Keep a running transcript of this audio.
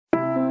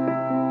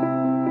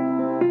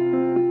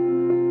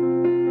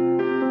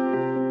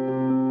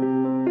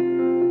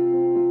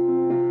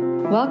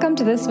Welcome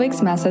to this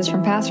week's message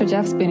from Pastor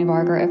Jeff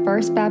Spooneybarger at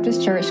First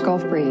Baptist Church,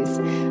 Gulf Breeze,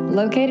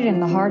 located in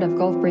the heart of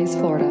Gulf Breeze,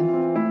 Florida.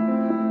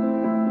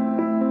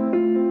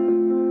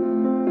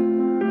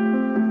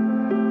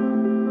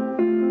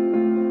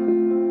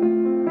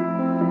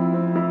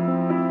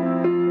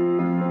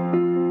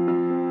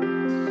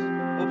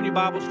 Open your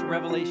Bibles to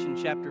Revelation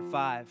chapter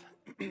 5.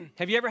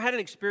 Have you ever had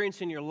an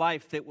experience in your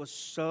life that was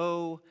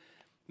so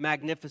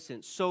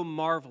magnificent, so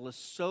marvelous,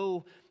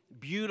 so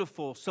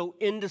beautiful, so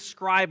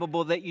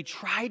indescribable that you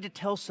tried to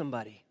tell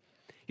somebody?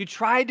 You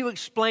tried to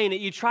explain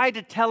it. You tried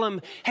to tell them,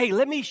 hey,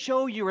 let me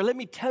show you or let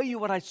me tell you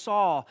what I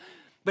saw.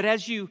 But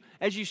as you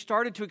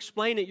started to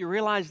explain it, you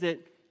realized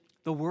that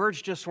the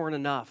words just weren't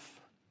enough.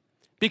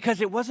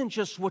 Because it wasn't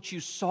just what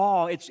you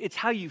saw, it's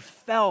how you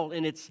felt,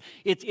 and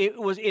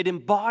it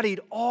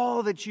embodied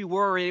all that you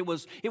were. It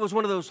was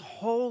one of those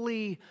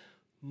holy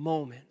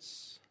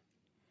moments.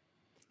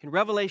 In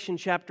Revelation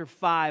chapter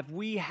 5,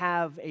 we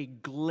have a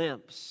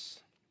glimpse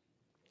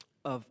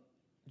of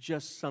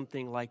just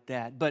something like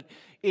that. But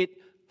it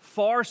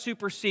far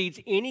supersedes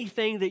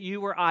anything that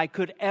you or I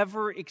could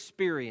ever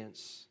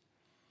experience,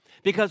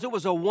 because it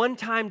was a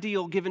one-time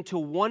deal given to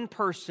one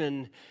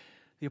person,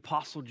 the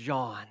Apostle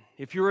John.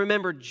 If you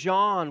remember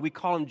John, we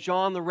call him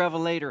John the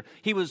Revelator.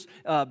 He was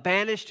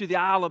banished to the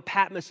Isle of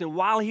Patmos, and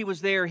while he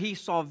was there, he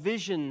saw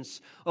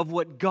visions of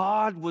what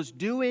God was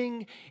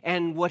doing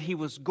and what he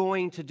was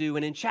going to do.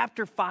 And in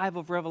chapter 5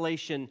 of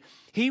Revelation,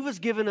 he was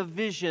given a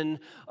vision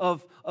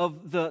of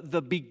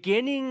the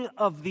beginning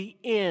of the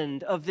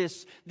end of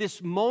this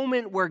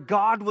moment where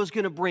God was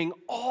going to bring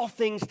all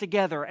things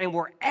together and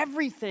where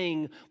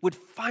everything would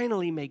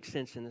finally make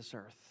sense in this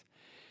earth.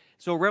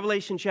 So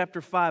Revelation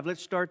chapter 5,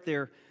 let's start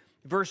there.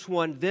 Verse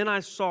 1, then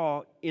I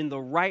saw in the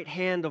right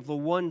hand of the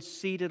one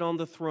seated on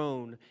the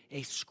throne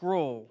a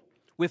scroll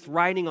with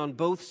writing on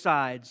both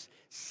sides,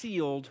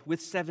 sealed with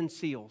 7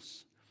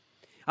 seals.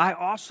 I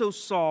also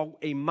saw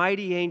a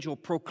mighty angel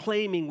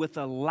proclaiming with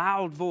a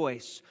loud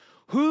voice,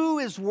 who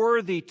is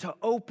worthy to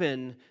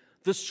open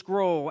the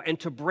scroll and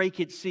to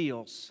break its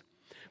seals?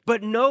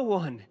 But no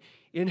one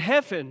in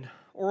heaven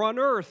or on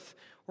earth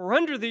or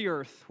under the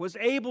earth was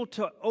able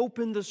to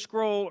open the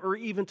scroll or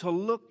even to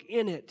look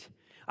in it.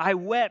 I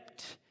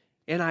wept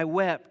and I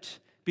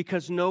wept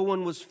because no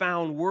one was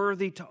found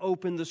worthy to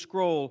open the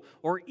scroll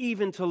or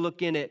even to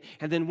look in it.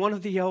 And then one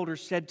of the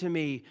elders said to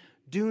me,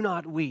 do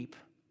not weep.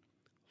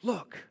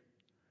 Look,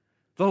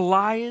 the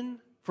Lion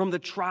from the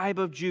tribe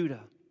of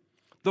Judah,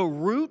 the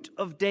Root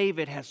of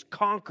David, has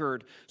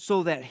conquered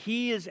so that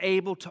he is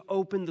able to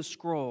open the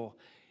scroll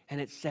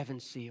and its 7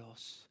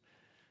 seals.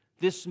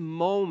 This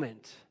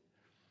moment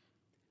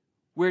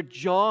where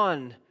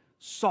John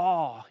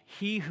saw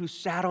he who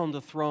sat on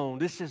the throne.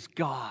 This is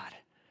God.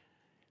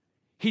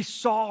 He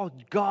saw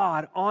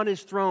God on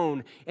his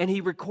throne, and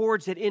he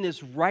records that in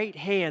his right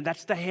hand,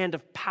 that's the hand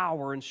of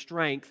power and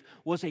strength,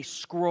 was a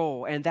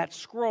scroll. And that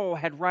scroll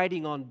had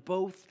writing on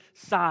both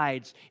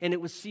sides, and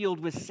it was sealed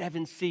with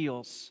 7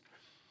 seals.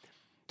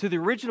 To the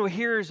original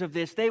hearers of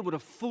this, they would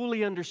have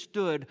fully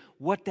understood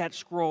what that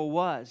scroll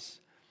was.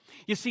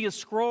 You see, a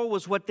scroll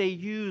was what they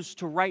used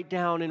to write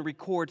down and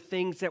record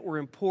things that were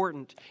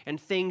important and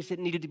things that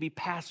needed to be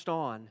passed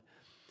on.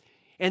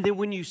 And then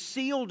when you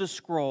sealed a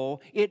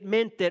scroll, it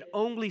meant that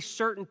only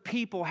certain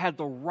people had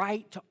the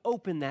right to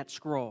open that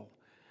scroll.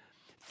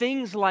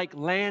 Things like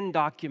land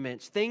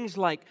documents, things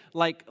like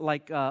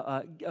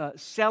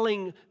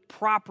selling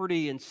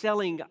property and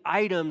selling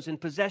items and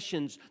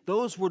possessions,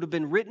 those would have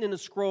been written in a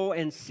scroll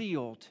and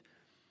sealed.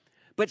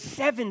 But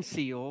 7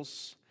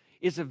 seals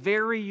is a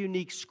very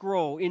unique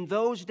scroll. In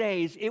those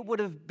days, it would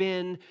have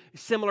been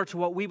similar to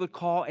what we would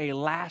call a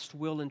last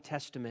will and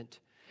testament.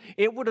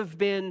 It would have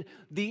been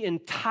the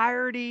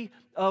entirety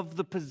of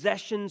the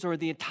possessions or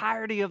the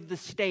entirety of the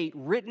state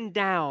written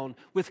down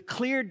with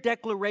clear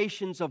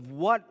declarations of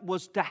what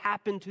was to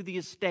happen to the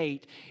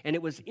estate. And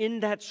it was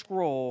in that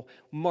scroll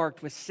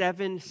marked with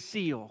 7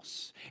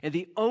 seals. And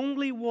the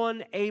only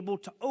one able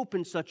to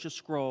open such a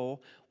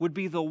scroll would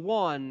be the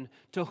one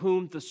to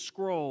whom the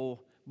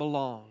scroll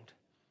belonged.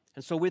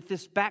 And so with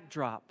this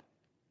backdrop,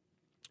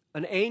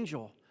 an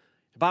angel,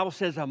 the Bible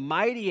says a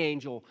mighty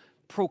angel,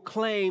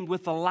 proclaimed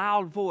with a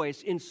loud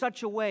voice in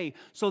such a way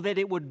so that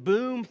it would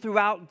boom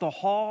throughout the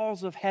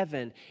halls of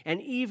heaven.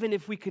 And even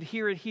if we could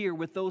hear it here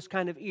with those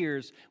kind of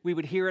ears, we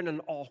would hear it in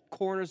all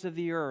corners of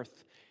the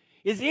earth.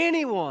 Is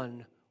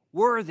anyone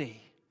worthy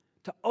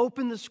to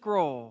open the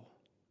scroll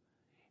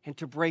and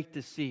to break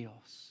the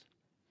seals?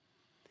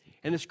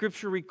 And the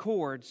scripture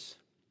records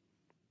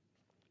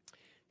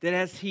that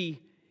as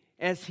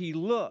he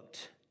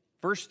looked,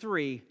 verse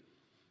 3,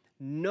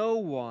 no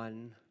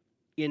one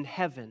in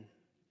heaven,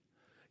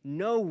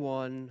 no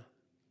one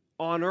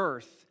on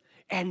earth,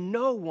 and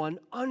no one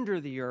under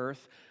the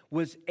earth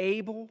was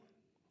able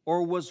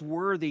or was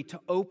worthy to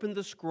open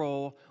the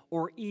scroll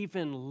or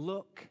even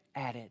look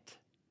at it.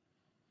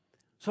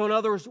 So in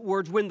other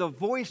words, when the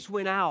voice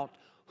went out,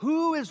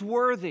 who is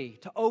worthy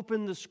to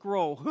open the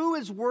scroll? Who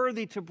is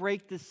worthy to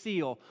break the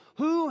seal?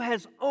 Who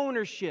has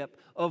ownership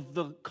of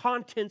the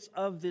contents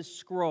of this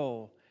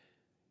scroll?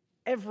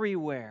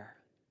 everywhere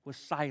was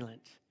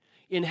silent.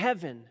 In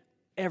heaven,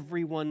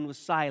 everyone was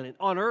silent.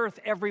 On earth,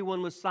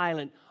 everyone was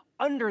silent.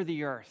 Under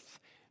the earth,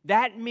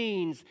 that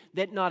means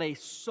that not a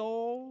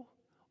soul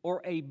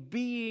or a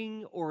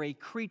being or a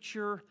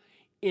creature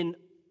in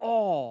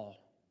all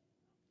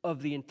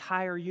of the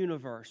entire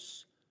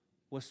universe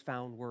was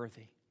found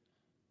worthy.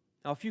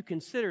 Now, if you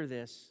consider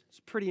this, it's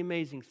a pretty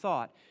amazing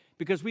thought,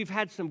 because we've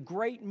had some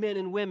great men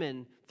and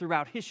women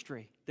throughout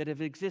history that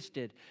have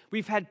existed.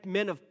 We've had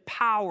men of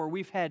power.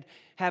 We've had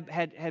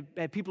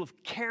people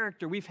of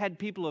character. We've had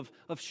people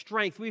of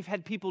strength. We've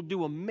had people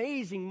do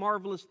amazing,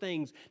 marvelous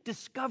things,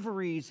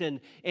 discoveries,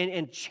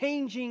 and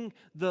changing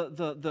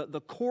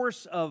the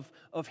course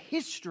of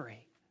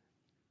history.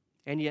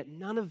 And yet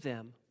none of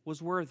them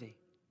was worthy.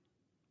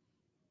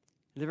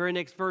 In the very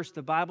next verse,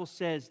 the Bible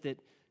says that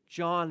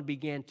John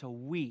began to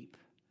weep.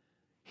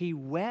 He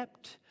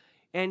wept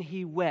and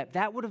he wept.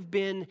 That would have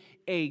been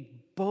a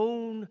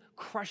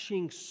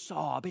bone-crushing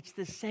sob. It's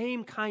the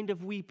same kind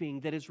of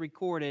weeping that is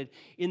recorded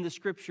in the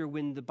Scripture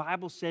when the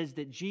Bible says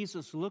that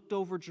Jesus looked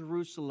over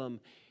Jerusalem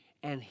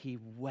and he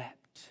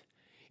wept.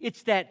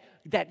 It's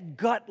that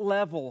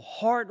gut-level,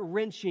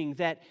 heart-wrenching,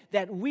 that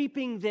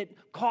weeping that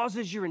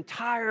causes your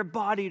entire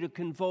body to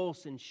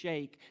convulse and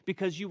shake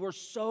because you were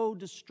so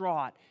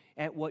distraught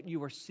at what you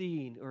were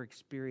seeing or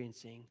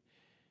experiencing.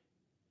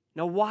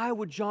 Now, why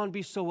would John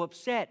be so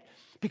upset?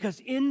 Because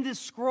in this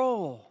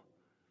scroll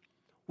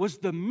was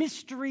the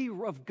mystery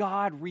of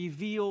God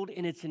revealed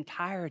in its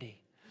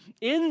entirety.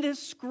 In this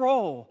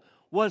scroll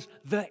was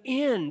the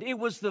end. It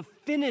was the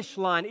finish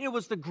line. It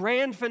was the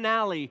grand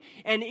finale.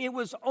 And it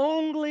was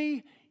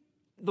only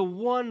the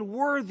one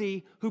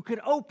worthy who could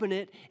open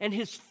it. And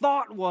his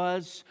thought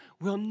was,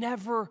 we'll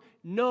never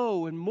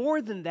know. And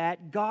more than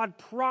that, God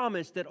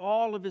promised that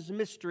all of his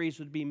mysteries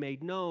would be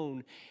made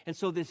known. And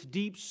so this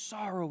deep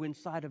sorrow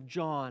inside of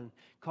John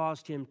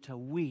caused him to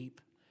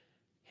weep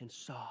and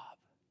sob.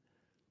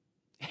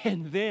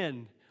 And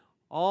then,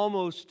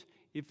 almost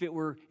if it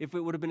would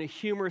have been a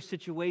humorous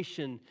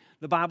situation,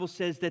 the Bible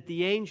says that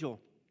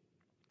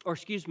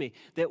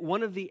that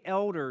one of the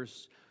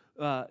elders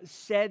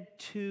said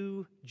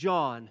to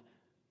John,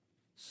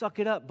 "Suck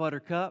it up,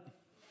 Buttercup.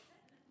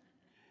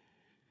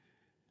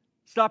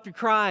 Stop your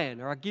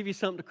crying, or I'll give you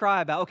something to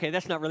cry about." Okay,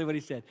 that's not really what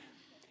he said.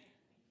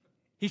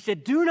 He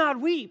said, "Do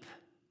not weep.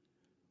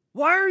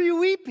 Why are you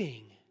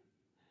weeping?"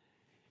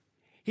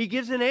 He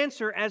gives an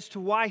answer as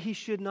to why he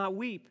should not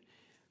weep.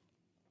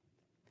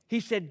 He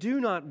said, "Do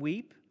not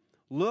weep.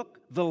 Look,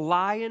 the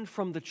Lion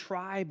from the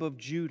tribe of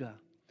Judah,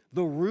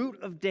 the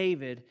Root of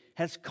David,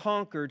 has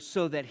conquered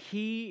so that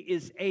he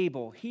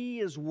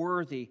is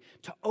worthy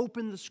to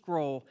open the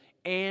scroll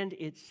and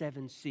its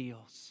 7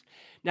 seals."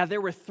 Now,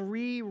 there were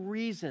 3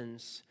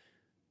 reasons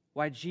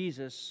why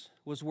Jesus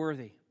was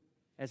worthy,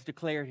 as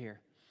declared here.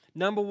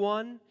 Number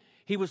 1,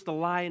 he was the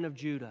Lion of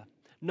Judah.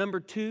 Number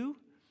 2,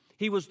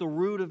 he was the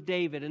Root of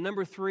David. And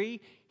number 3,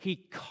 he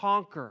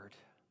conquered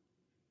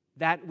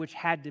that which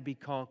had to be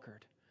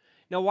conquered.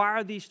 Now, why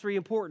are these 3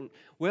 important?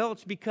 Well,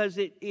 it's because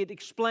it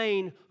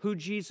explained who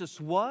Jesus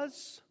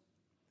was,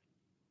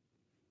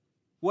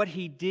 what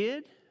he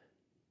did,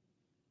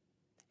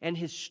 and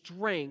his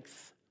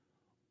strength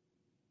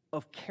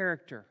of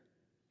character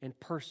and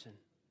person.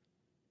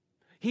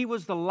 He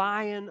was the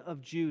Lion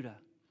of Judah.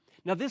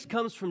 Now, this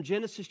comes from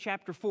Genesis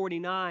chapter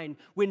 49,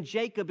 when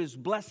Jacob is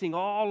blessing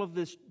all of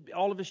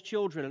his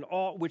children, and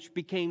all which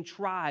became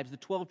tribes, the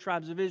 12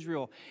 tribes of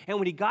Israel. And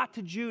when he got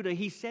to Judah,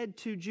 he said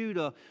to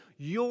Judah,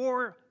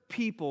 "Your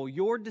people,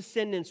 your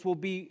descendants will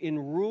be in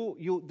rule.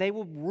 They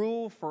will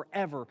rule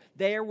forever.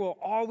 There will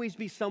always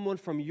be someone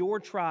from your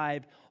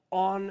tribe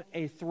on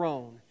a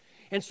throne."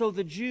 And so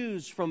the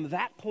Jews from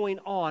that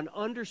point on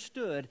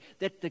understood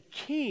that the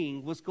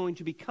king was going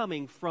to be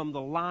coming from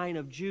the line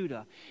of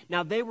Judah.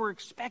 Now, they were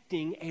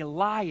expecting a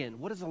lion.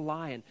 What is a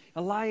lion?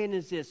 A lion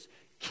is this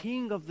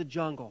king of the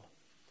jungle.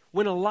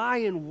 When a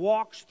lion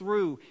walks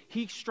through,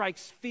 he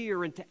strikes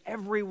fear into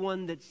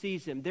everyone that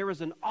sees him. There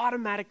is an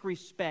automatic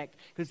respect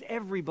because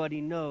everybody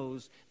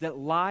knows that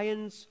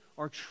lions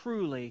are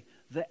truly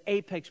the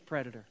apex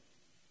predator.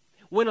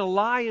 When a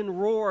lion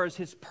roars,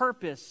 his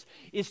purpose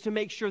is to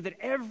make sure that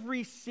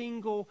every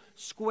single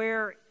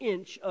square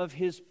inch of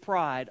his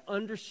pride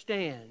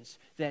understands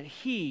that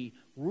he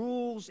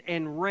rules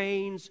and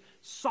reigns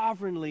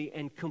sovereignly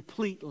and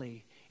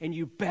completely, and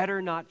you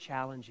better not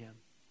challenge him.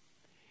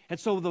 And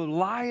so the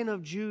Lion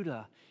of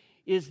Judah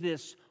is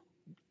this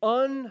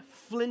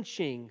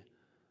unflinching,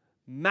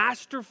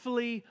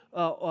 masterfully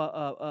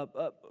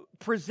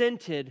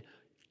presented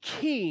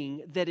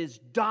king that is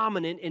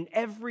dominant in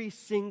every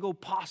single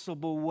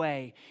possible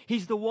way.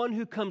 He's the one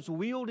who comes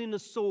wielding a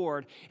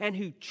sword and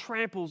who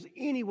tramples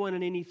anyone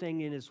and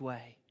anything in his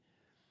way.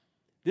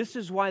 This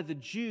is why the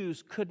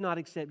Jews could not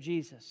accept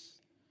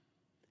Jesus,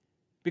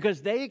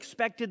 because they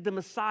expected the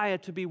Messiah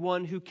to be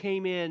one who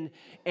came in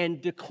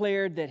and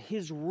declared that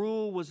his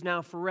rule was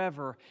now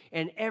forever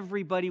and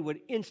everybody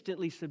would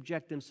instantly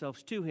subject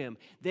themselves to him.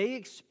 They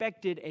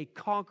expected a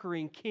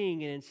conquering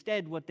king, and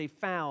instead what they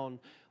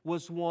found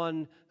was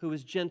one who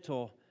was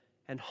gentle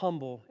and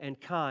humble and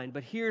kind.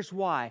 But here's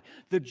why.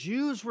 The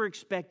Jews were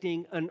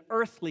expecting an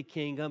earthly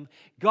kingdom.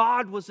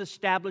 God was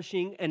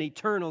establishing an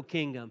eternal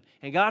kingdom.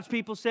 And God's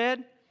people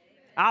said,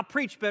 I'll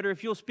preach better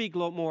if you'll speak a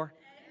little more.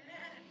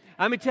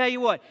 I'm going to tell you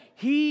what,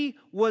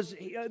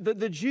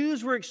 the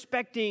Jews were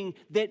expecting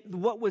that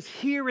what was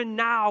here and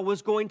now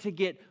was going to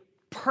get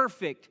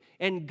perfect.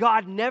 And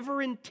God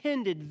never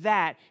intended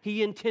that.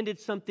 He intended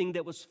something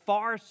that was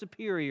far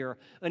superior,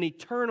 an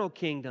eternal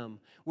kingdom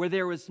where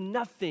there was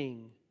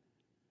nothing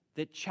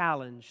that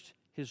challenged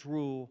His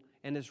rule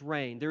and His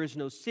reign. There is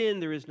no sin,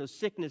 there is no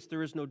sickness,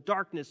 there is no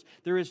darkness,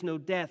 there is no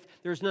death,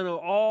 there is none of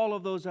all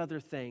of those other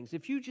things.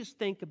 If you just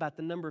think about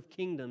the number of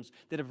kingdoms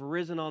that have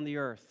arisen on the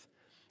earth,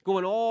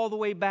 going all the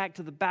way back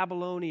to the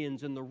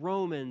Babylonians and the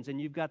Romans,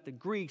 and you've got the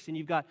Greeks, and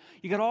you got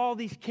all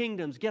these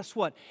kingdoms. Guess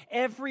what?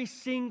 Every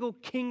single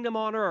kingdom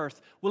on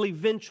earth will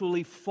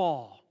eventually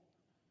fall.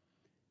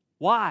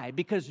 Why?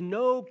 Because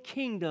no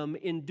kingdom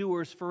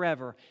endures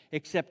forever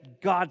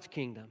except God's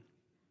kingdom.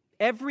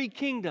 Every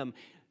kingdom.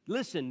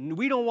 Listen,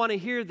 we don't want to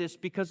hear this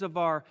because of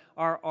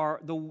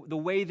the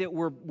way that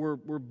we're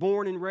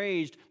born and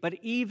raised, but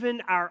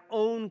even our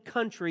own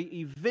country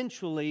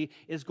eventually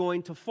is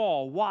going to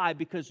fall. Why?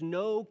 Because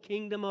no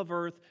kingdom of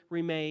earth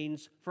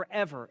remains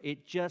forever.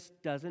 It just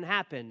doesn't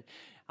happen.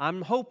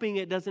 I'm hoping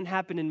it doesn't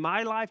happen in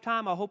my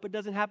lifetime. I hope it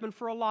doesn't happen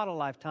for a lot of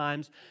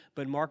lifetimes.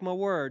 But mark my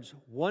words,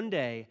 one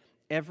day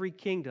every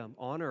kingdom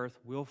on earth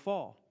will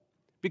fall.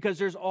 Because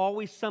there's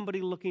always somebody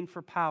looking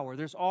for power.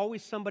 There's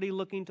always somebody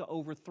looking to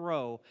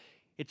overthrow.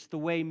 It's the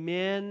way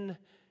the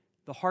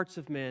hearts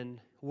of men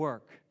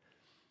work.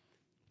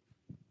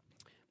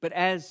 But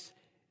as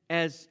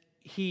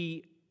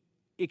he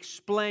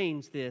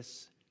explains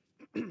this,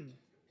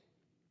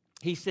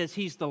 he says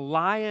he's the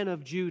Lion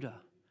of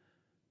Judah,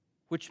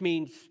 which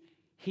means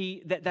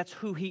that's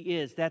who he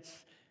is. That's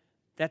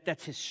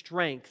his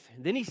strength.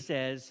 And then he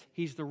says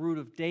he's the root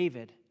of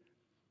David.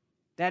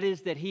 That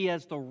is, that he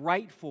has the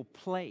rightful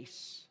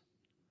place.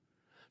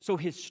 So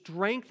his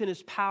strength and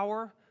his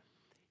power,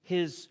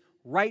 his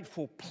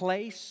rightful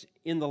place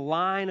in the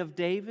line of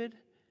David,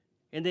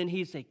 and then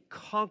he's a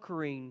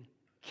conquering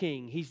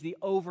king. He's the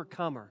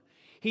overcomer.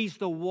 He's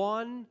the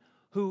one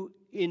who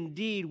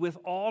indeed, with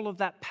all of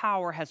that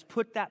power, has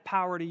put that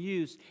power to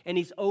use, and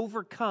he's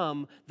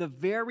overcome the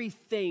very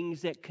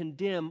things that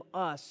condemn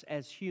us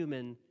as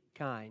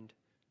humankind.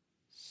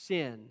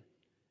 Sin,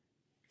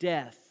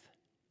 death,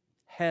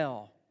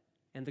 hell,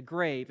 and the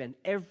grave, and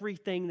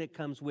everything that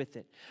comes with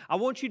it. I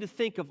want you to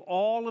think of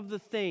all of the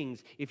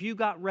things. If you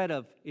got rid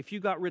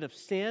of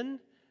sin,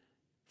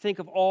 think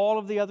of all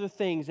of the other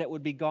things that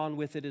would be gone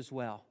with it as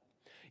well.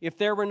 If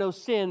there were no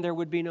sin, there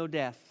would be no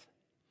death.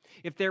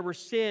 If there were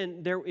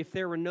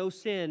no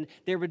sin,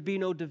 there would be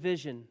no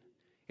division.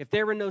 If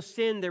there were no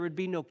sin, there would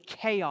be no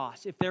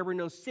chaos. If there were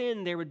no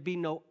sin, there would be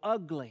no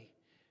ugly.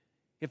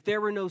 If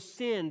there were no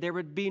sin, there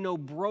would be no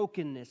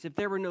brokenness. If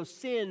there were no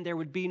sin, there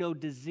would be no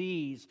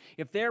disease.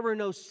 If there were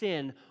no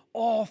sin,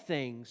 all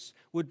things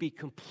would be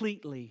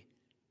completely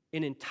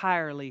and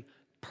entirely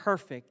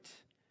perfect.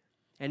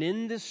 And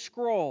in this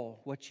scroll,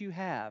 what you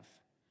have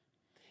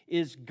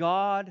is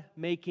God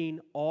making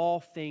all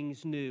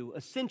things new.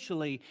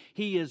 Essentially,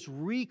 He is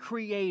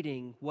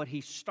recreating what He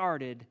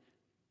started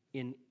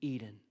in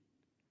Eden.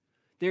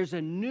 There's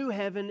a new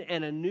heaven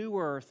and a new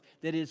earth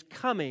that is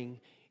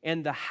coming.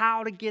 And the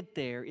how to get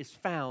there is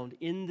found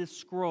in this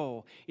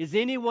scroll. Is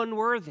anyone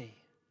worthy?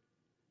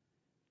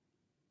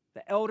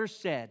 The elders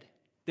said,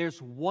 there's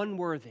one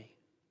worthy.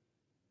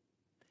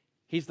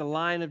 He's the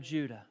Lion of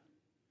Judah.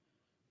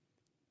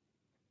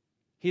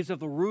 He's of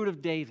the root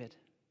of David.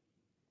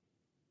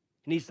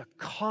 And he's the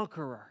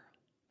conqueror,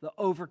 the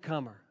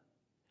overcomer.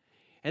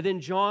 And then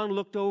John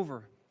looked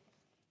over,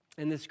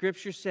 and the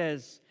scripture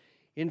says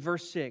in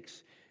verse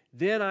 6,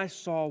 then I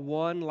saw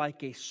one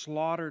like a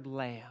slaughtered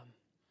lamb,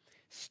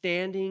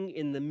 standing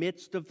in the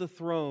midst of the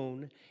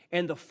throne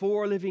and the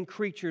 4 living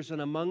creatures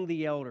and among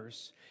the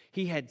elders.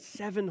 He had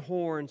 7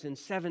 horns and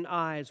 7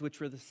 eyes, which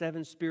were the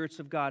 7 spirits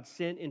of God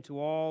sent into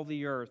all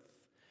the earth.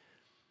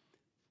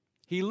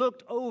 He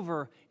looked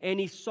over and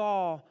he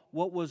saw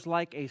what was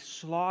like a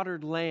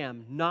slaughtered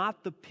lamb,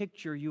 not the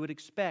picture you would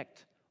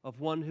expect of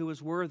one who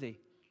is worthy.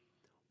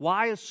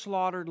 Why a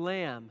slaughtered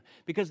lamb?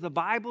 Because the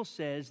Bible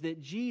says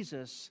that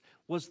Jesus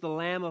was the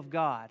Lamb of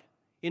God.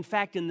 In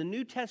fact, in the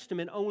New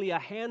Testament, only a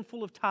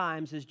handful of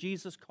times is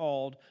Jesus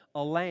called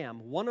a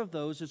lamb. One of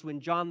those is when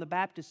John the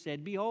Baptist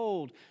said,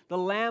 behold, the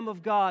Lamb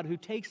of God who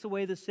takes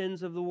away the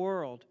sins of the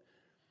world.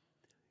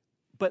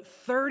 But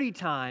 30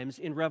 times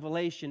in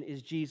Revelation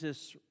is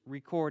Jesus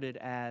recorded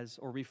as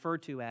or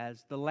referred to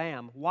as the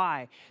Lamb.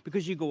 Why?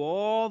 Because you go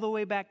all the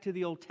way back to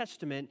the Old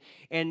Testament,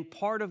 and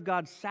part of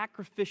God's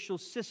sacrificial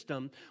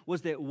system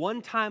was that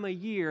one time a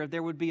year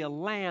there would be a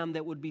lamb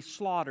that would be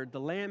slaughtered. The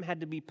lamb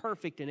had to be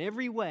perfect in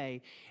every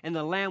way, and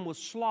the lamb was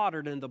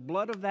slaughtered, and the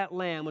blood of that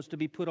lamb was to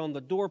be put on the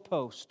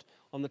doorpost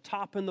on the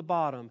top and the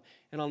bottom,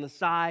 and on the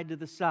side to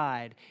the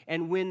side.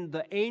 And when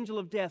the angel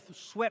of death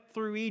swept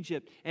through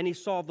Egypt and he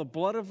saw the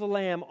blood of the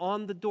lamb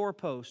on the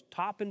doorpost,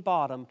 top and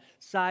bottom,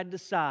 side to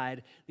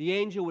side, the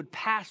angel would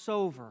pass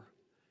over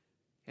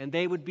and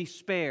they would be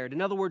spared.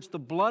 In other words, the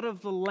blood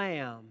of the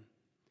lamb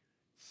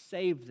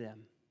saved them.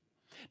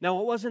 Now,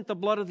 it wasn't the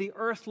blood of the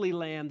earthly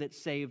lamb that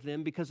saved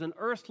them, because an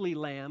earthly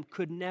lamb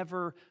could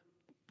never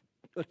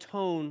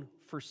atone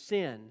for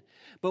sin.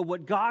 But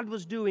what God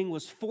was doing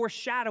was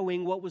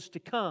foreshadowing what was to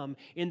come,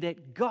 in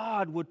that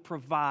God would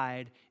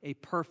provide a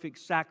perfect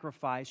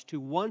sacrifice to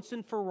once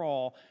and for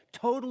all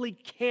totally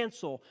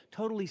cancel,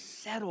 totally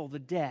settle the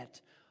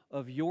debt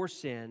of your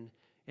sin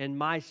and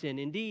my sin.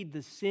 Indeed,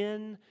 the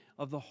sin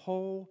of the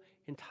whole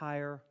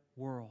entire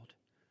world.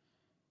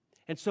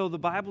 And so the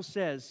Bible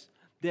says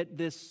that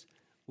this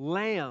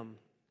lamb,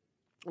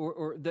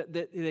 or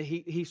that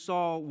he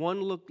saw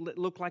one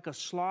look like a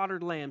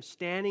slaughtered lamb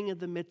standing in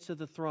the midst of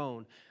the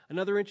throne.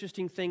 Another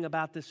interesting thing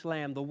about this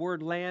lamb, the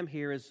word lamb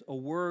here is a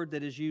word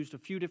that is used a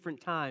few different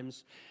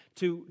times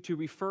to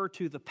refer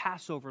to the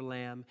Passover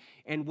lamb,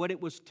 and what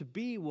it was to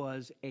be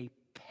was a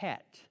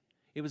pet.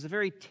 It was a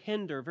very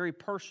tender, very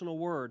personal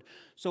word.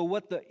 So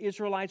what the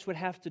Israelites would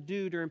have to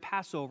do during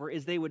Passover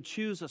is they would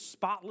choose a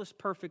spotless,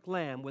 perfect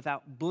lamb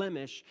without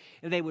blemish,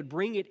 and they would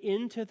bring it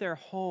into their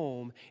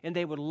home, and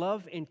they would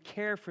love and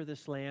care for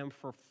this lamb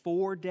for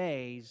 4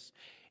 days,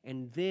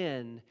 and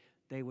then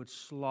they would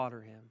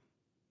slaughter him.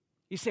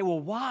 You say, well,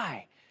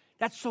 why?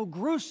 That's so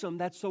gruesome.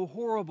 That's so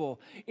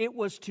horrible. It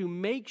was to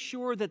make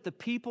sure that the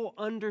people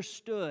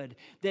understood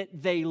that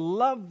they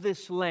loved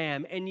this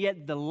lamb, and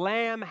yet the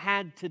lamb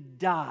had to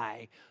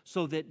die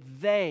so that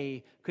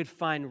they could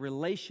find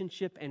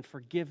relationship and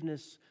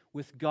forgiveness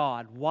with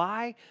God.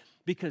 Why?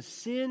 Because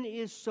sin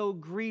is so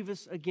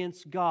grievous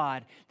against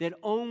God that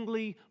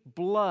only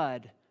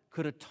blood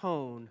could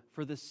atone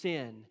for the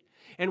sin.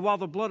 And while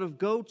the blood of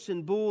goats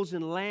and bulls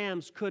and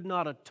lambs could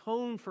not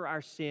atone for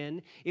our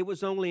sin, it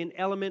was only an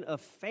element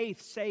of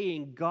faith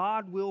saying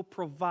God will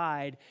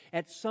provide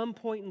at some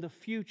point in the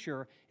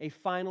future a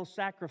final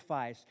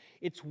sacrifice.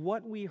 It's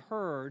what we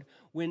heard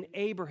when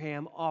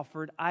Abraham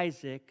offered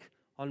Isaac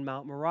on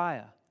Mount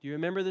Moriah. Do you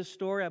remember this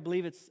story? I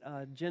believe it's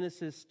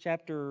Genesis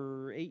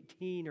chapter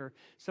 18 or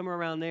somewhere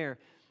around there.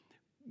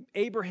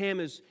 Abraham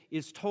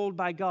is told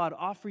by God,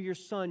 offer your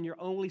son, your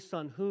only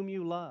son, whom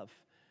you love.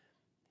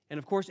 And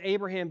of course,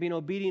 Abraham, being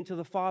obedient to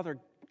the Father,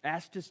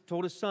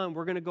 told his son,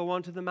 we're going to go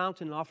onto the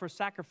mountain and offer a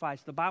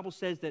sacrifice. The Bible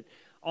says that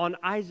on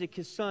Isaac,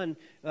 his son,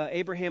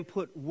 Abraham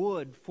put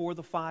wood for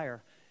the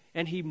fire.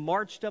 And he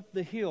marched up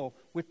the hill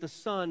with the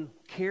son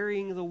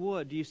carrying the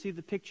wood. Do you see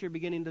the picture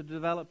beginning to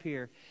develop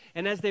here?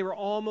 And as they were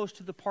almost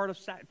to the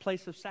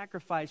place of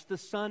sacrifice, the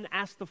son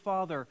asked the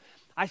father,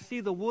 I see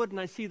the wood and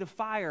I see the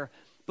fire,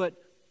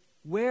 but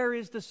where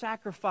is the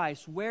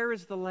sacrifice? Where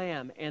is the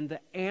lamb? And the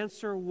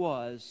answer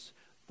was,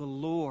 the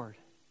Lord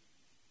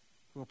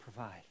will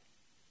provide.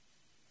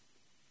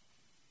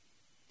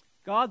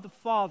 God the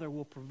Father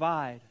will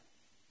provide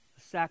a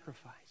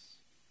sacrifice.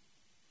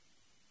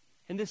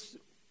 And this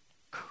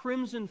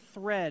crimson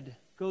thread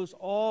goes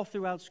all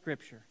throughout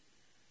Scripture,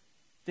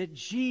 that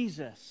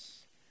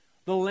Jesus,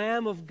 the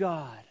Lamb of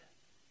God,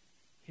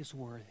 is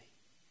worthy.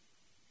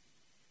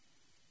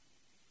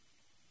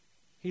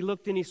 He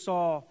looked and he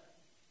saw a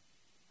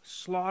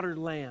slaughtered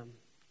lamb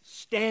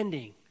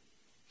standing.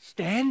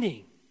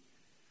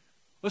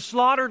 A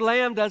slaughtered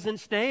lamb doesn't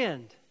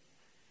stand.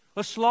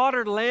 A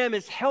slaughtered lamb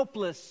is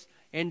helpless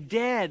and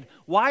dead.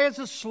 Why is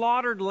a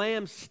slaughtered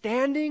lamb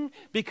standing?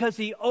 Because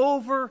he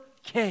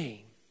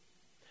overcame.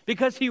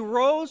 Because he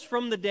rose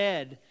from the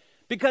dead.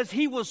 Because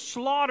he was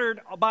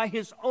slaughtered by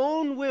his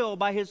own will,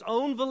 by his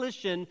own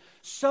volition,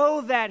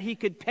 so that he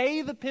could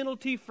pay the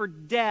penalty for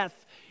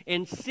death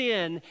and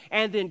sin,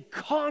 and then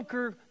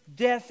conquer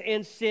death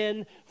and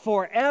sin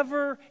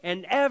forever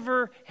and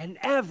ever and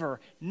ever,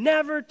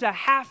 never to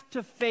have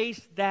to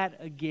face that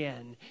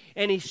again.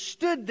 And he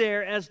stood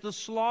there as the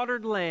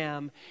slaughtered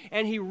lamb,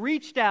 and he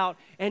reached out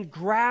and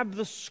grabbed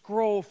the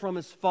scroll from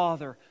his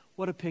Father.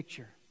 What a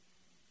picture.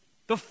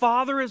 The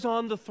Father is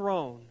on the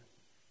throne.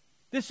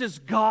 This is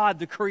God,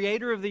 the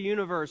creator of the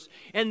universe.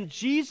 And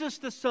Jesus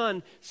the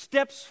Son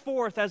steps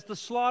forth as the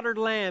slaughtered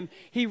lamb.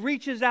 He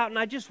reaches out, and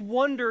I just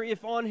wonder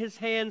if on his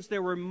hands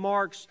there were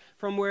marks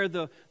from where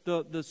the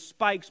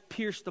spikes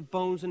pierced the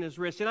bones in his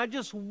wrist. And I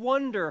just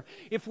wonder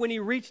if when he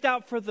reached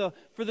out for the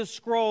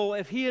scroll,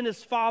 if he and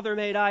his Father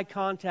made eye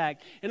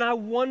contact. And I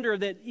wonder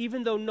that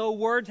even though no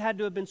words had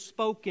to have been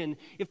spoken,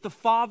 if the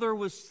Father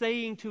was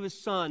saying to his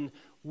Son,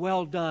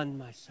 well done,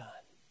 my son.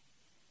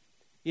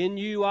 In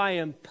you I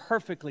am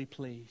perfectly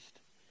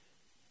pleased.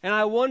 And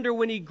I wonder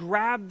when he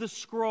grabbed the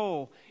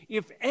scroll,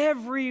 if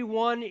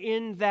everyone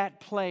in that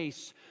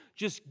place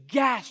just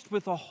gasped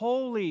with a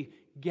holy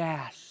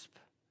gasp.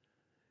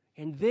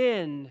 And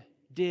then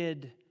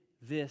did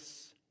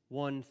this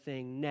one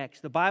thing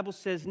next. The Bible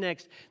says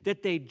next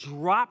that they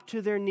dropped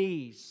to their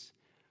knees.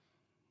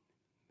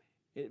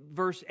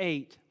 Verse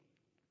 8.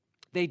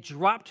 They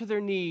dropped to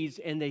their knees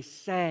and they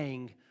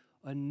sang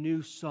a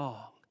new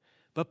song.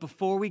 But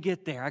before we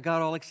get there, I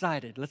got all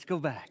excited. Let's go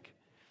back.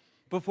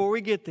 Before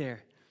we get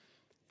there,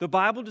 the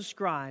Bible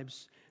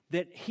describes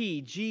that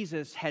he,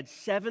 Jesus, had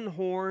 7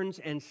 horns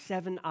and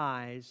 7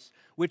 eyes,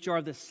 which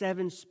are the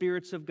 7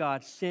 spirits of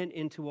God sent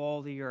into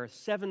all the earth.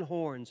 7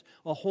 horns.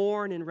 A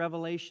horn in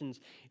Revelations,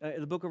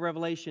 the book of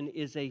Revelation,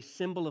 is a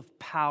symbol of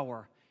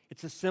power.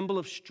 It's a symbol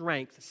of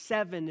strength.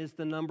 7 is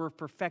the number of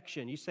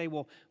perfection. You say,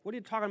 well, what are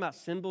you talking about,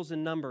 symbols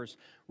and numbers?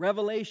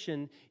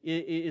 Revelation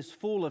is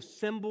full of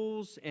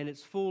symbols, and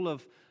it's full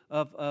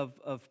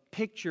of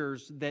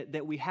pictures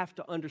that we have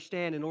to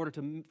understand in order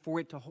for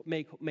it to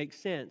make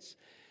sense.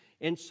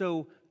 And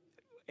so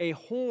a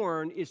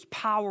horn is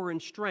power and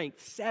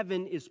strength.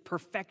 7 is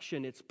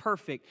perfection. It's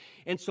perfect.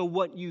 And so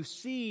what you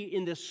see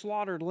in this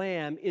slaughtered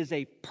lamb is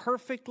a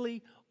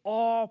perfectly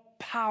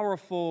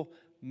all-powerful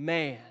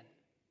man.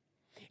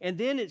 And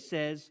then it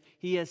says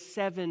he has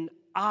 7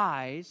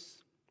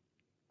 eyes,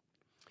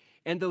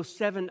 and those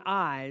 7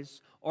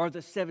 eyes are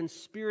the 7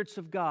 spirits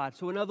of God.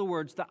 So in other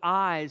words, the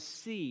eyes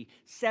see.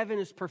 7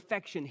 is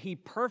perfection. He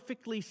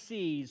perfectly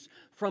sees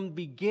from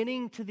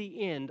beginning to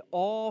the end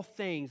all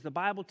things. The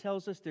Bible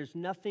tells us there's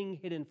nothing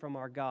hidden from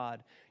our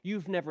God.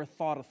 You've never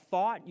thought a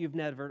thought. You've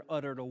never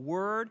uttered a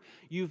word.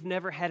 You've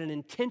never had an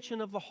intention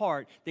of the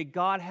heart that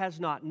God has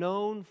not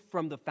known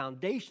from the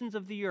foundations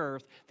of the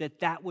earth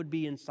that would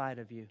be inside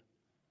of you.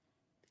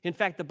 In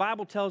fact, the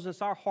Bible tells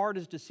us our heart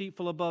is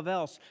deceitful above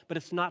else, but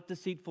it's not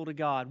deceitful to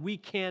God. We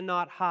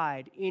cannot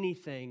hide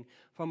anything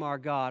from our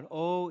God.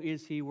 Oh,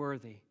 is He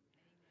worthy?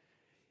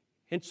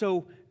 And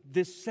so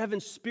this 7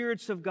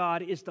 spirits of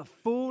God is the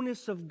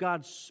fullness of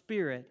God's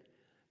Spirit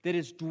that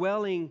is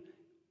dwelling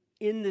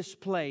in this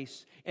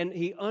place, and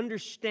He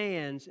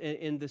understands,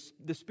 and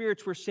the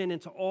spirits were sent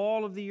into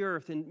all of the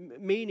earth, and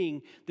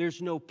meaning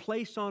there's no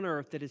place on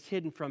earth that is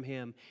hidden from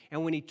Him.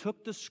 And when He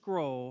took the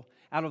scroll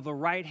out of the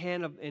right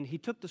hand of, and He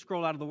took the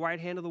scroll out of the right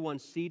hand of the one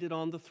seated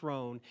on the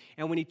throne,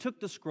 and when He took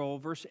the scroll,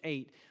 verse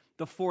 8,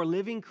 the 4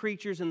 living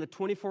creatures and the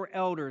 24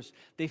 elders,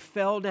 they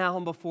fell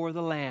down before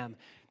the Lamb.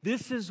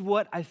 This is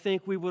what I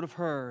think we would have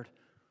heard,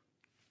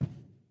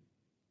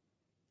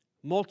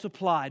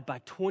 multiplied by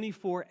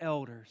 24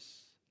 elders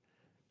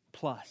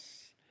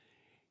plus.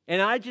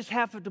 And I just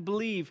have to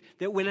believe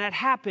that when that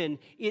happened,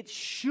 it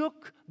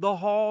shook the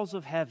halls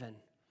of heaven.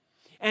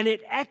 And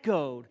it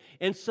echoed.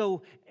 And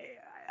so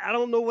I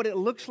don't know what it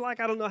looks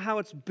like. I don't know how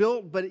it's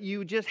built, but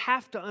you just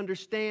have to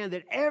understand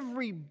that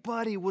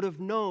everybody would have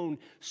known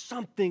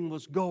something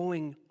was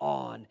going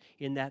on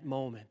in that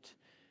moment.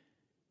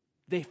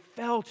 They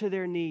fell to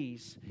their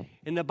knees.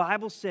 And the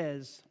Bible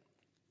says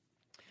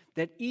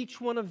that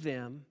each one of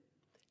them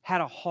had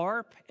a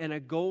harp and a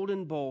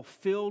golden bowl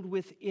filled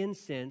with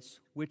incense,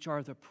 which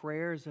are the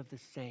prayers of the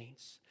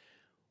saints.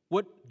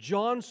 What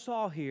John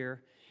saw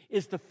here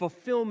is the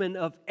fulfillment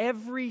of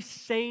every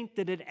saint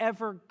that had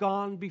ever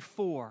gone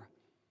before.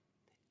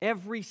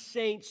 Every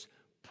saint's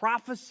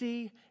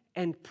prophecy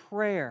and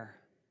prayer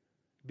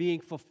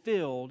being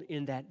fulfilled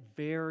in that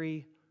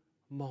very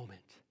moment.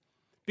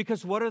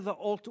 Because what's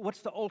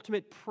the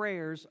ultimate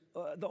prayers?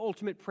 The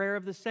ultimate prayer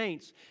of the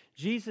saints.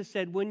 Jesus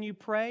said, when you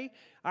pray,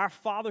 our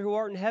Father who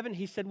art in heaven,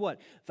 He said what?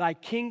 Thy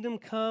kingdom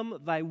come,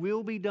 thy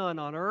will be done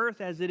on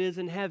earth as it is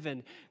in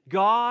heaven.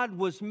 God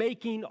was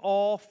making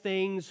all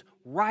things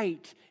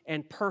right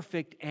and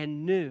perfect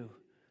and new.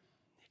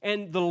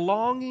 And the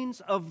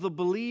longings of the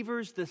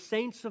believers, the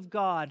saints of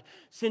God,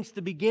 since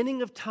the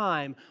beginning of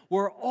time,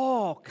 were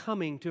all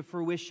coming to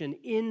fruition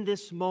in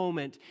this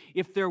moment.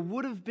 If there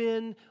would have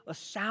been a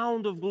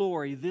sound of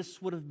glory, this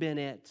would have been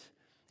it.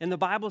 And the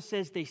Bible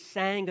says they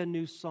sang a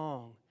new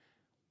song.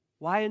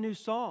 Why a new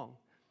song?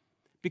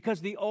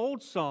 Because the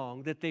old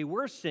song that they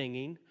were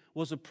singing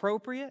was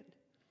appropriate,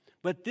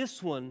 but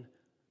this one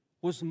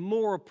was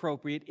more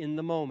appropriate in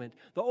the moment.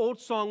 The old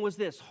song was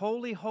this: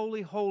 Holy,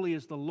 holy, holy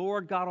is the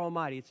Lord God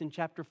Almighty. It's in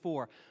chapter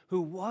 4.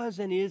 Who was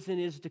and is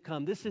to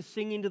come. This is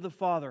singing to the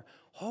Father.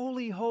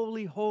 Holy,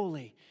 holy,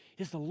 holy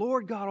is the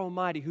Lord God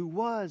Almighty, who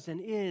was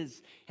and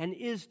is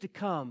to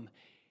come.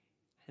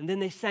 And then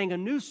they sang a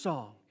new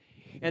song.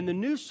 And the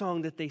new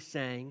song that they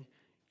sang,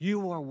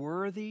 you are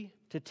worthy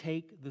to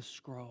take the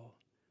scroll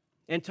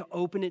and to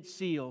open its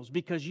seals,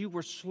 because you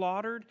were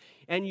slaughtered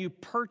and you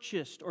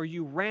purchased, or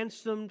you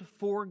ransomed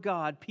for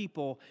God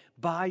people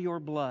by your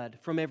blood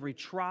from every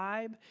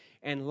tribe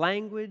and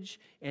language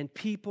and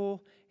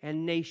people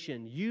and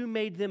nation. You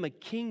made them a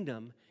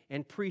kingdom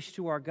and priests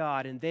to our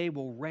God, and they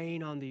will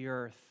reign on the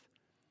earth.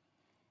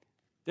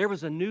 There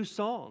was a new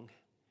song,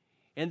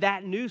 and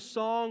that new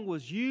song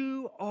was,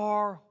 you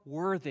are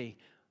worthy,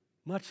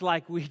 much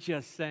like we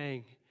just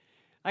sang.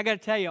 I got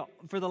to tell you,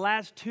 for the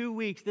last 2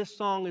 weeks, this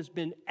song has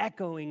been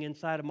echoing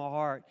inside of my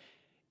heart.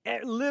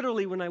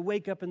 Literally, when I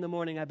wake up in the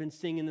morning, I've been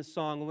singing the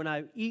song. When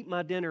I eat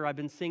my dinner, I've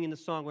been singing the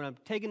song. When I'm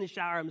taking the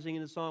shower, I'm singing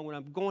the song. When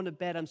I'm going to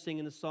bed, I'm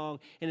singing the song.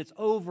 And it's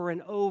over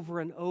and over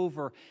and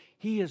over.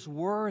 He is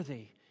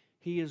worthy.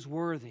 He is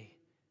worthy.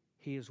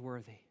 He is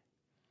worthy.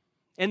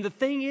 And the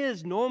thing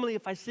is, normally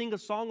if I sing a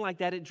song like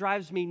that, it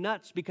drives me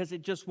nuts because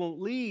it just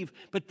won't leave.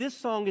 But this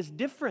song is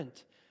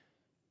different.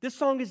 This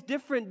song is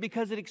different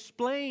because it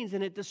explains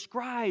and it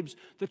describes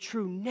the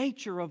true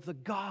nature of the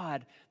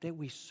God that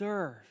we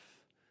serve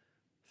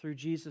through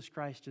Jesus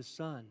Christ, His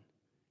Son.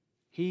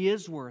 He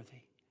is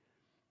worthy.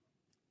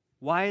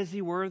 Why is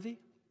He worthy?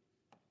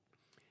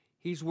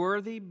 He's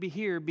worthy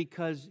here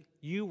because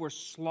you were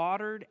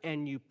slaughtered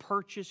and you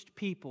purchased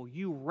people.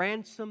 You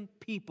ransomed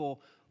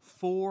people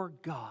for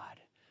God.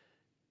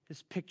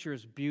 This picture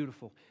is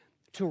beautiful.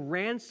 To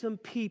ransom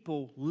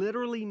people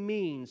literally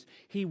means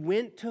He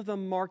went to the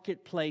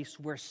marketplace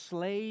where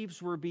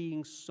slaves were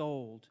being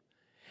sold,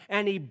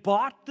 and He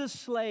bought the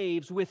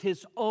slaves with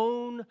His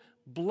own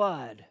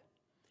blood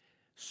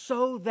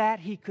so that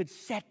He could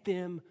set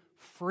them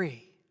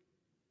free.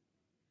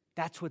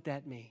 That's what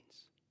that means.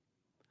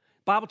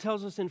 The Bible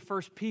tells us in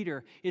 1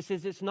 Peter, it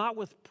says, it's not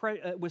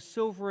with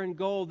silver and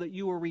gold that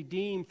you were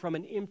redeemed from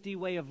an empty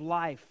way of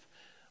life,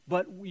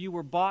 but you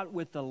were bought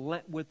with the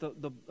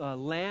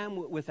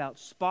lamb without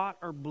spot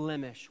or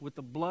blemish, with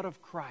the blood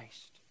of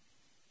Christ.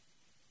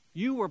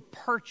 You were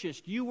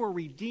purchased, you were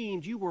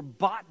redeemed, you were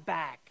bought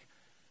back,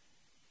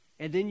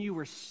 and then you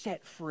were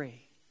set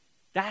free.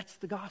 That's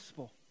the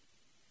gospel.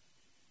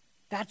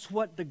 That's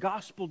what the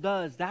gospel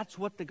does. That's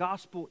what the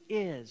gospel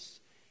is.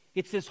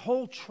 It's this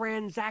whole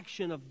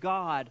transaction of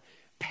God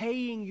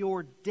paying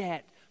your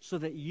debt so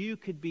that you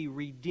could be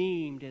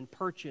redeemed and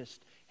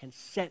purchased and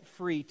set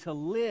free to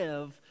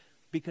live,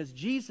 because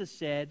Jesus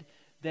said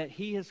that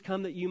He has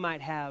come that you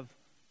might have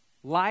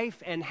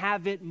life and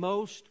have it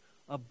most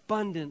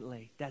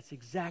abundantly. That's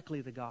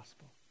exactly the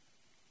gospel.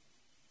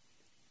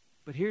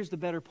 But here's the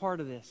better part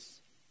of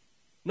this.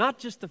 Not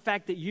just the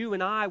fact that you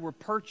and I were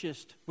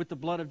purchased with the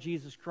blood of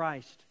Jesus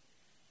Christ,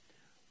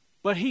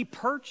 but He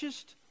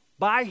purchased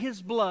by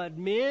His blood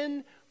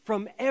men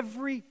from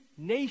every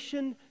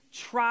nation,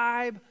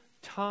 tribe,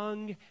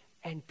 tongue,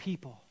 and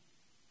people.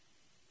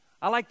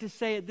 I like to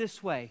say it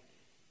this way.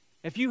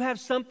 If you have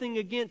something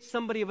against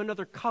somebody of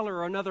another color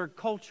or another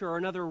culture or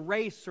another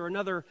race or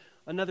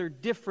another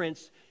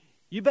difference,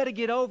 you better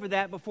get over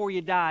that before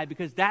you die,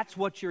 because that's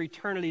what your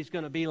eternity is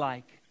going to be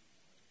like.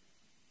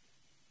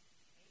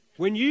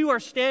 When you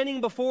are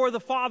standing before the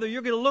Father,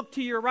 you're going to look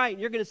to your right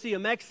and you're going to see a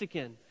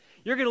Mexican.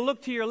 You're going to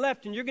look to your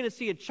left and you're going to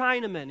see a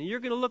Chinaman. And you're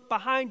going to look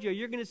behind you.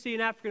 You're going to see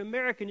an African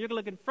American. You're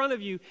going to look in front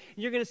of you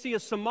and you're going to see a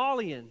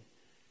Somalian.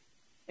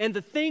 And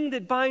the thing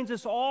that binds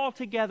us all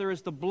together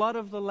is the blood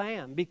of the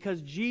Lamb,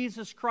 because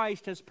Jesus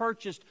Christ has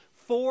purchased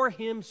for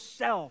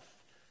Himself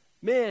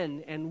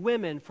men and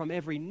women from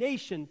every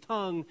nation,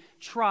 tongue,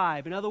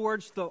 tribe. In other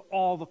words,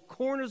 all the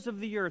corners of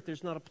the earth,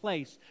 there's not a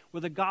place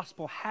where the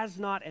gospel has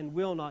not and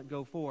will not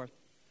go forth.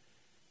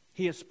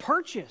 He has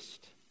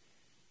purchased.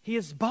 He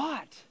has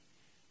bought.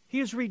 He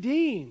has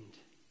redeemed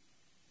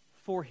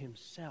for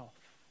Himself.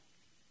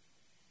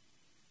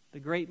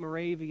 The great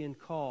Moravian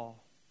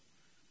call.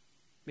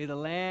 May the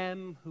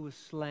Lamb who was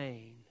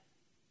slain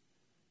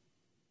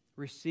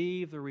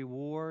receive the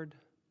reward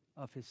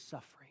of His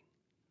suffering.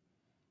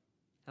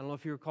 I don't know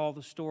if you recall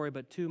the story,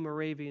 but 2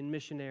 Moravian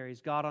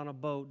missionaries got on a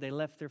boat. They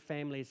left their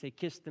families. They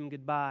kissed them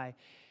goodbye.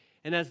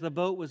 And as the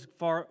boat was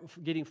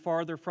getting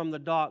farther from the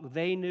dock,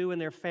 they knew and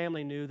their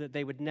family knew that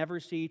they would never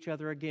see each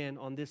other again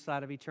on this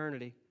side of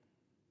eternity.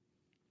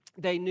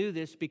 They knew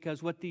this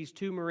because what these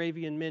 2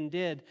 Moravian men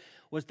did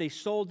was they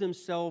sold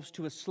themselves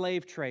to a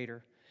slave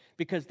trader,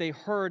 because they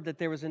heard that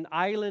there was an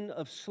island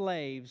of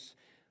slaves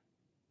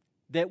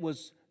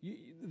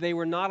they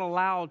were not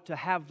allowed to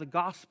have the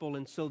gospel,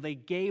 and so they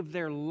gave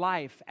their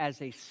life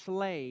as a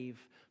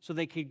slave so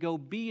they could go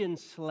be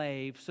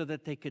enslaved, so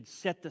that they could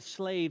set the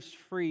slaves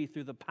free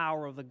through the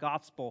power of the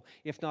gospel,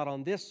 if not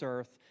on this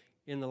earth,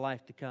 in the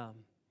life to come.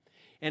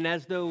 And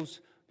as those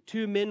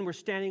 2 men were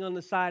standing on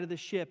the side of the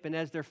ship, and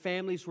as their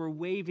families were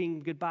waving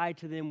goodbye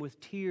to them with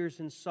tears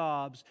and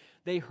sobs,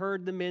 they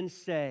heard the men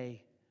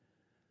say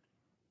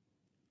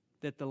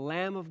that the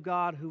Lamb of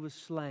God who was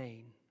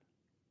slain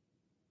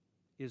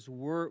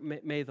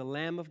may the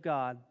Lamb of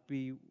God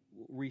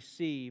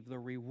receive the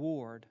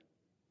reward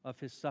of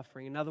His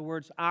suffering. In other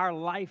words, our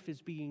life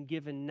is being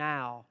given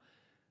now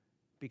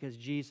because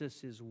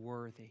Jesus is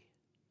worthy.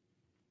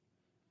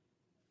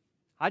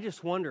 I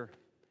just wonder,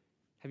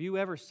 have you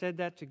ever said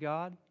that to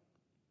God?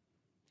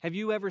 Have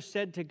you ever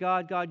said to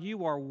God, God,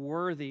 you are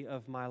worthy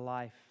of my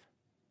life?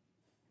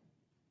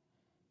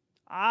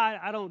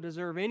 I don't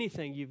deserve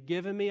anything you've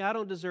given me. I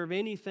don't deserve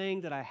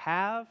anything that I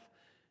have.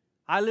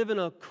 I live in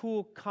a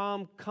cool,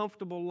 calm,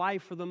 comfortable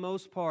life for the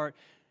most part.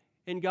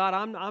 And God,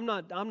 I'm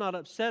not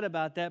upset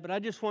about that, but I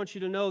just want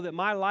you to know that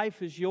my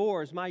life is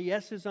yours. My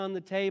yes is on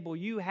the table.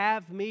 You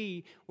have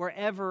me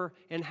wherever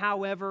and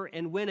however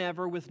and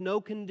whenever, with no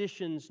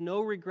conditions,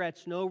 no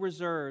regrets, no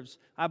reserves.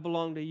 I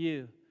belong to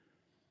you.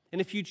 And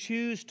if you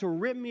choose to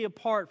rip me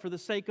apart for the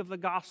sake of the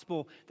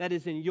gospel, that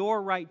is in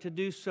your right to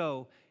do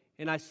so.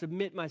 And I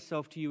submit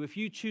myself to you. If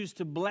you choose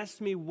to bless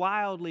me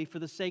wildly for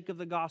the sake of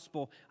the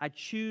gospel, I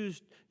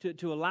choose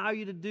to allow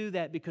you to do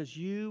that because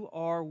you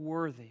are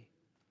worthy.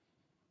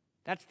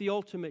 That's the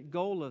ultimate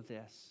goal of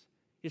this,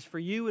 is for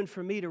you and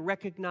for me to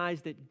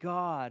recognize that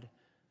God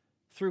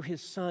through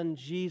His Son,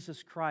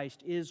 Jesus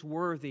Christ, is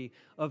worthy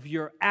of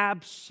your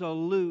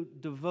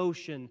absolute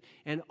devotion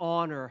and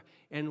honor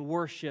and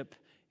worship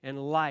and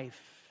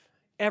life.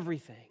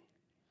 Everything.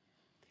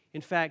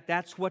 In fact,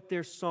 that's what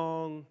their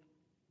song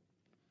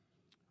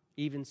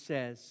even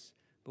says.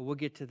 But we'll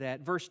get to that.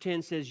 Verse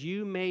 10 says,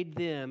 you made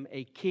them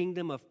a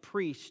kingdom of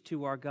priests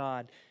to our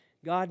God.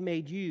 God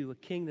made you a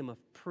kingdom,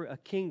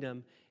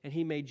 and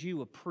He made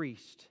you a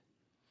priest.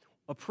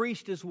 A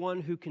priest is one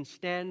who can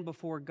stand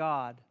before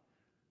God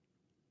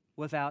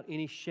without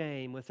any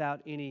shame,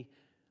 without any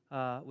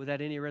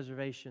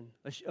reservation.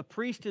 A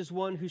priest is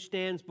one who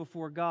stands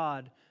before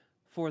God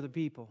for the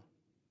people.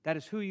 That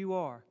is who you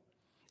are.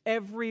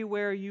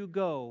 Everywhere you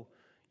go,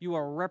 you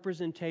are a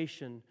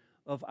representation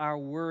of our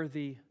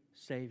worthy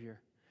Savior.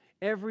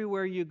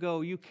 Everywhere you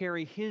go, you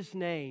carry His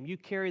name. You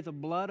carry the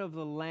blood of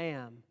the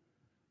Lamb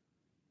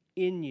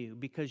in you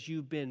because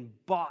you've been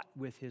bought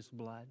with His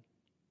blood.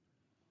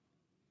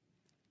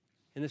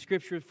 And the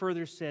Scripture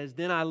further says,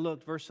 then I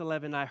looked, verse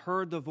 11, I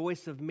heard the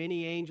voice of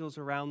many angels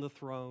around the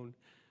throne.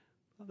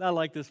 I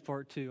like this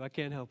part too. I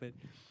can't help it.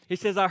 He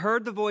says, I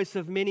heard the voice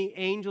of many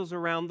angels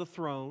around the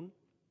throne,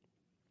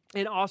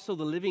 and also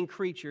the living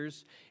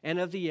creatures and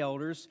of the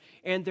elders,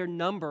 and their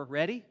number,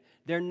 ready?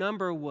 Their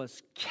number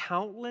was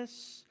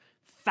countless,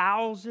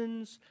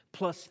 thousands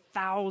plus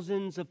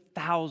thousands of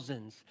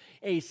thousands,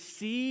 a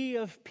sea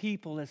of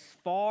people as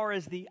far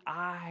as the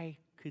eye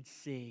could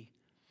see.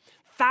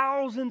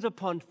 Thousands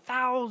upon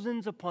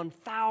thousands upon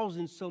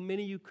thousands, so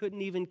many you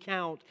couldn't even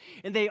count.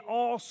 And they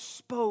all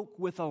spoke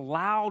with a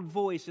loud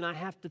voice, and I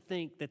have to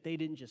think that they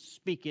didn't just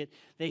speak it,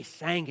 they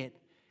sang it.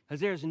 Because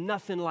there's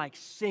nothing like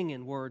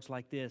singing words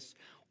like this.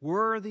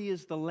 Worthy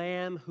is the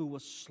Lamb who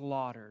was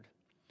slaughtered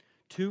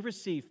to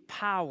receive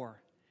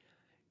power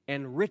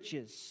and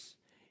riches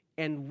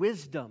and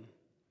wisdom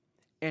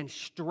and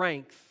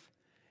strength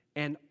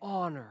and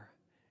honor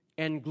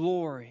and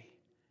glory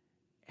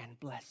and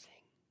blessing.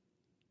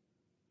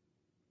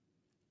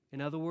 In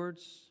other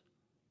words,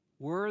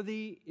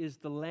 worthy is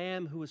the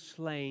Lamb who was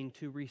slain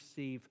to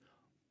receive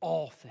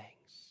all things.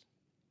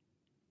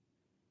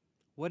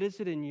 What is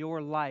it in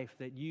your life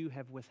that you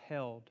have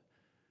withheld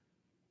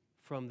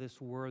from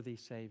this worthy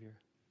Savior?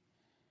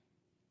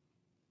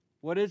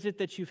 What is it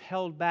that you've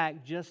held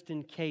back just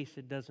in case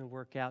it doesn't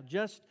work out?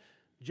 Just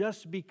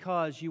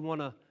because you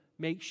want to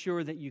make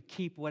sure that you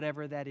keep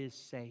whatever that is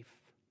safe.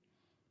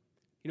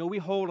 You know, we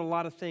hold a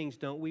lot of things,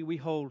 don't we? We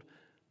hold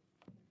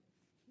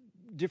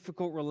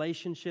difficult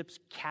relationships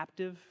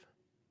captive.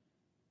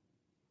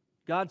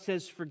 God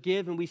says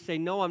forgive, and we say,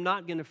 no, I'm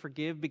not going to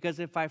forgive, because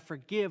if I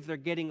forgive, they're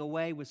getting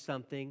away with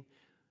something.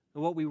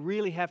 And what we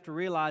really have to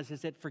realize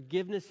is that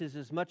forgiveness is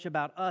as much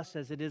about us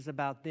as it is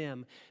about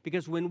them.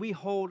 Because when we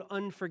hold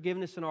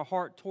unforgiveness in our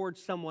heart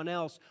towards someone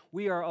else,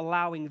 we are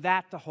allowing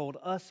that to hold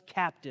us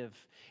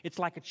captive. It's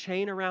like a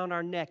chain around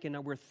our neck,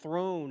 and we're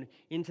thrown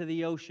into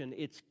the ocean.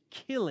 It's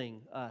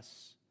killing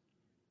us.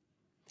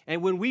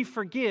 And when we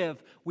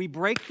forgive, we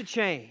break the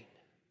chain,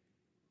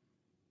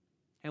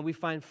 and we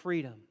find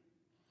freedom.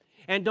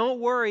 And don't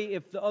worry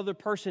if the other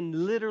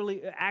person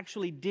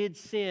actually did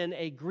sin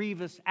a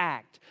grievous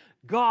act.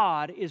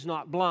 God is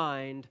not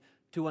blind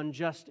to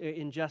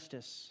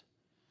injustice.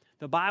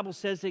 The Bible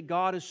says that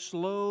God is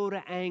slow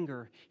to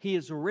anger. He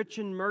is rich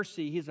in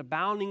mercy. He is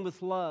abounding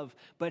with love.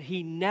 But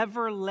He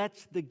never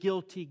lets the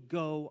guilty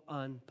go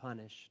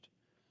unpunished.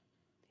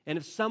 And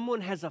if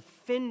someone has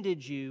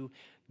offended you,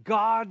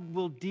 God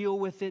will deal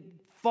with it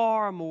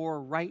far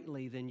more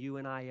rightly than you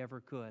and I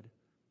ever could.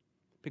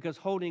 Because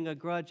holding a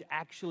grudge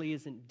actually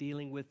isn't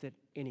dealing with it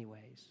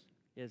anyways,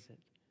 is it?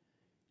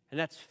 And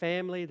that's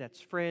family,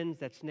 that's friends,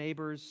 that's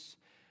neighbors,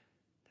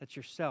 that's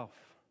yourself.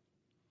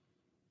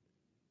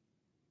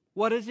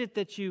 What is it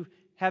that you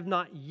have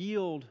not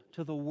yielded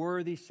to the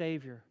worthy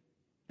Savior?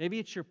 Maybe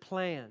it's your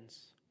plans.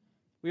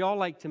 We all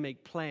like to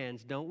make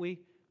plans, don't we?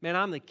 Man,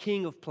 I'm the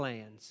king of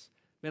plans.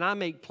 Man, I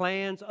make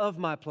plans of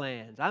my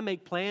plans. I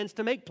make plans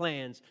to make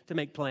plans to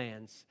make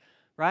plans,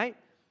 right?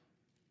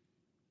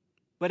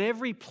 But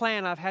every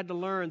plan I've had to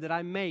learn that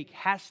I make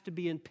has to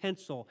be in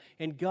pencil,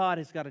 and God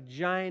has got a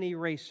giant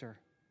eraser.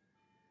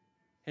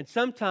 And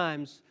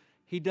sometimes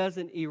He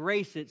doesn't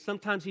erase it.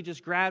 Sometimes He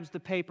just grabs the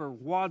paper,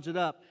 wads it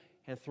up,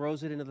 and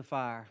throws it into the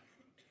fire.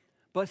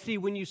 But see,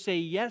 when you say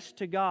yes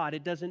to God,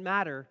 it doesn't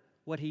matter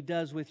what He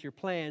does with your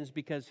plans,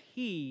 because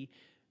He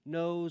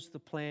knows the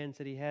plans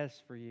that He has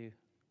for you.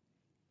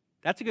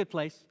 That's a good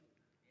place.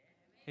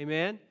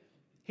 Amen?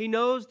 He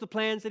knows the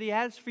plans that He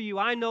has for you.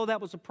 I know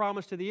that was a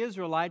promise to the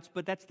Israelites,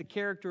 but that's the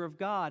character of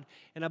God,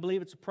 and I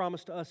believe it's a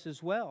promise to us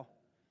as well.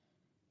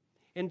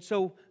 And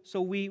so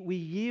we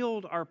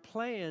yield our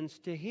plans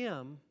to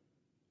Him,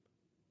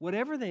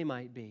 whatever they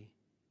might be.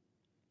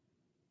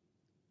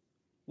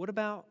 What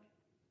about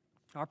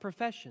our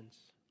professions?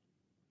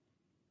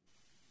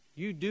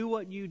 You do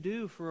what you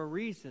do for a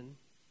reason,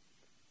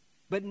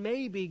 but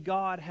maybe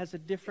God has a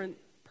different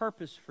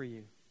purpose for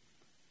you.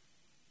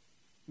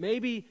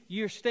 Maybe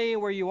you're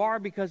staying where you are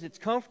because it's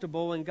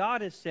comfortable, and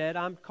God has said,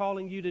 I'm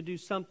calling you to do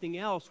something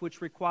else which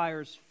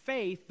requires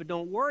faith, but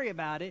don't worry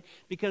about it,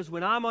 because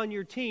when I'm on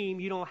your team,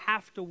 you don't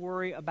have to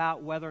worry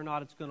about whether or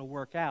not it's going to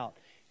work out.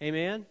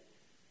 Amen?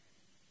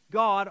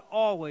 God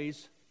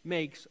always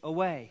makes a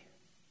way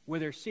where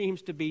there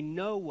seems to be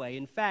no way.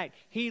 In fact,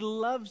 He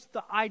loves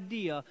the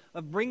idea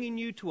of bringing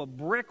you to a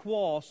brick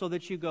wall so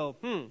that you go,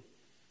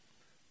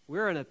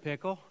 we're in a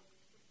pickle.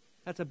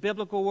 That's a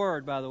biblical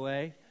word, by the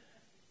way.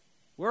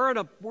 We're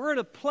in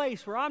a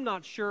place where I'm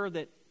not sure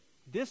that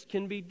this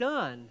can be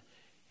done.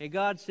 And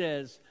God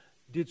says,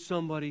 did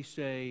somebody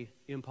say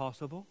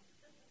impossible?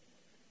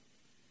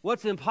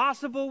 What's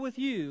impossible with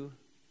you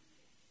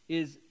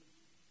is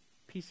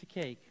a piece of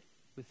cake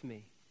with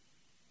me.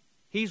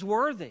 He's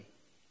worthy.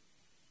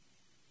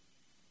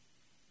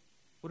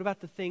 What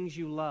about the things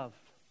you love?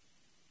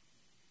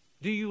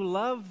 Do you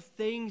love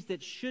things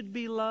that should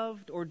be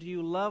loved, or do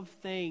you love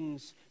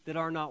things that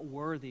are not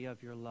worthy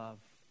of your love?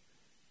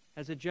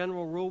 As a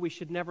general rule, we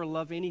should never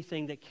love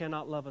anything that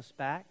cannot love us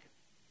back.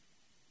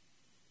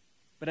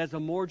 But as a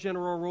more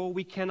general rule,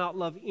 we cannot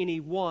love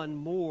anyone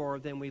more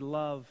than we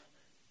love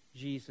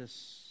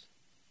Jesus,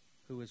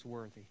 who is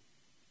worthy.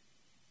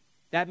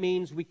 That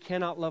means we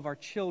cannot love our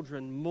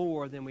children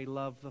more than we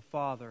love the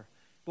Father.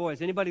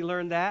 Boys, anybody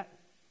learned that?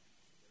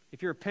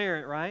 If you're a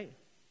parent, right?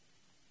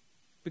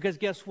 Because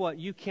guess what?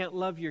 You can't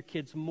love your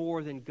kids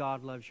more than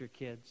God loves your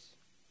kids.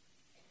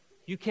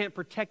 You can't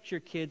protect your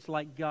kids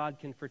like God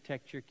can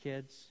protect your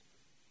kids.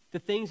 The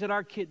thing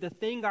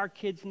our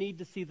kids need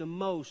to see the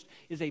most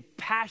is a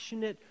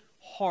passionate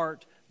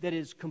heart that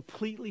is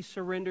completely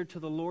surrendered to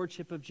the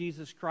Lordship of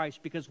Jesus Christ.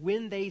 Because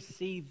when they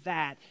see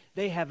that,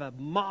 they have a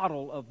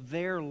model of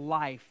their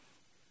life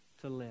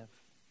to live.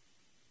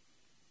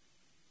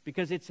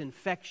 Because it's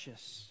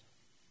infectious.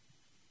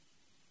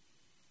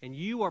 And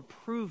you are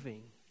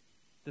proving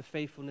the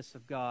faithfulness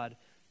of God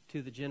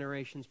to the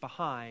generations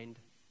behind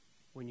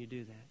when you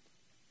do that.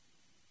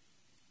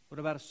 What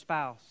about a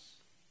spouse?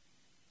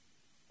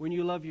 When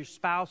you love your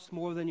spouse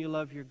more than you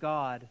love your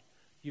God,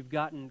 you've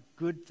gotten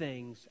good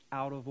things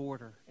out of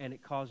order, and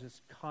it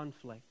causes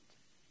conflict.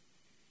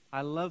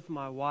 I love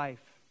my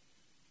wife.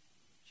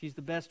 She's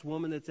the best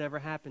woman that's ever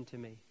happened to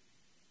me.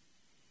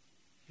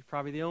 She's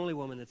probably the only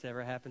woman that's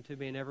ever happened to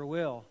me and ever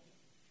will.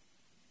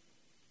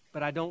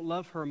 But I don't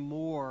love her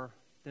more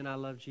than I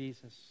love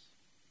Jesus.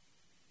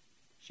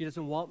 She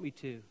doesn't want me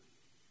to,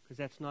 because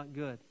that's not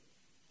good.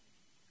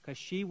 Because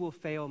she will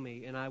fail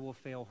me and I will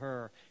fail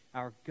her.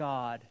 Our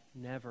God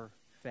never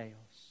fails.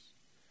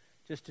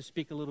 Just to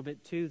speak a little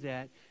bit to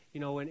that,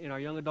 in our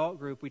young adult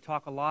group, we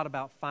talk a lot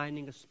about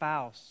finding a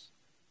spouse.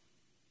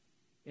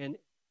 And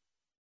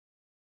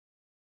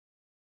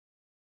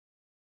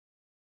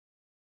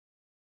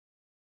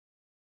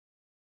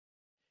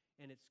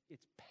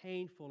it's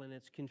painful and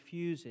it's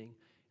confusing.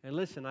 And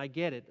listen, I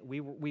get it.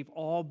 We've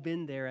all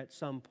been there at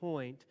some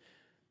point.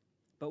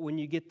 But when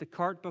you get the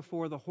cart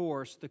before the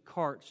horse, the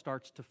cart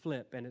starts to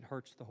flip and it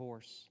hurts the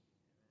horse.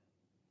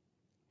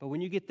 But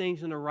when you get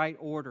things in the right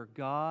order,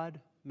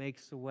 God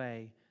makes a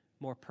way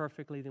more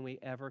perfectly than we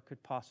ever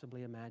could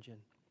possibly imagine.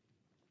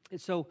 And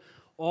so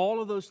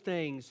all of those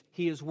things,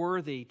 He is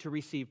worthy to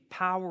receive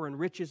power and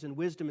riches and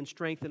wisdom and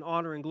strength and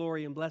honor and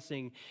glory and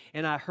blessing.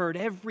 And I heard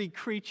every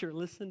creature,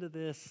 listen to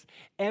this,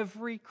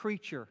 every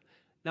creature.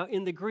 Now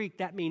in the Greek,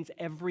 that means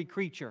every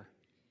creature.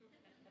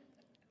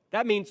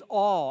 That means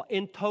all,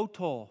 in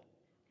total,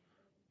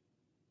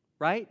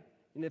 right?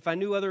 And if I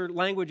knew other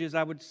languages,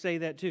 I would say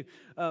that too.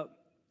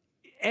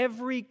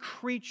 Every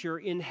creature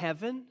in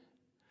heaven,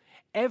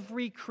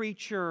 every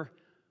creature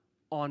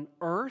on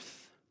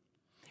earth,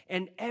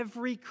 and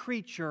every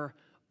creature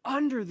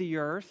under the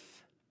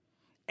earth,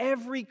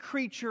 every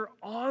creature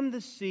on the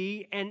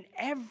sea, and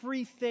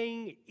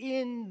everything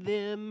in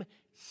them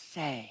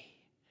say.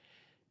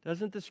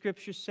 Doesn't the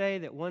Scripture say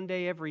that one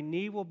day every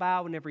knee will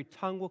bow and every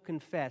tongue will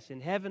confess in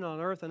heaven,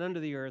 on earth, and under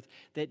the earth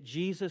that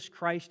Jesus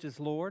Christ is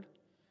Lord?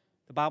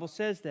 The Bible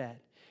says that.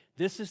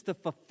 This is the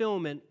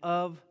fulfillment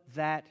of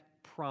that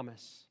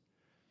promise.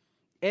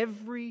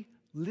 Every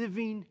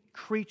living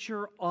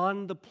creature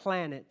on the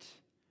planet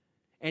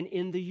and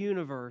in the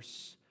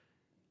universe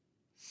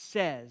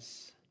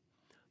says,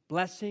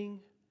 blessing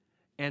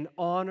and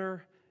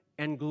honor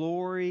and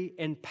glory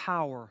and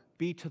power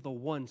be to the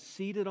one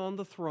seated on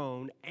the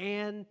throne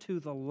and to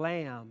the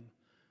Lamb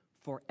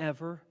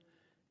forever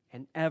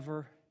and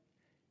ever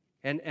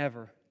and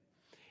ever.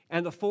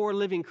 And the four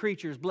living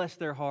creatures, bless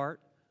their heart,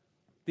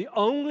 the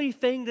only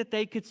thing that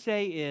they could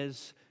say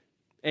is,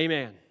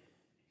 Amen.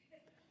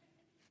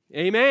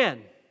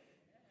 Amen.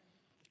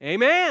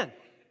 Amen.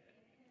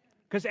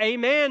 Because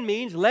amen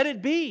means let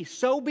it be,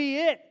 so be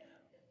it.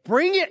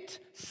 Bring it,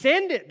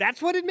 send it.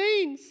 That's what it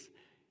means.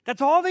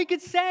 That's all they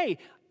could say.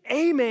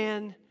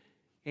 Amen,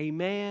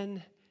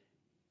 amen,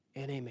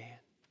 and amen.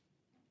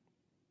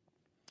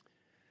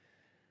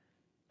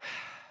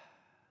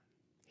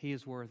 He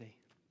is worthy.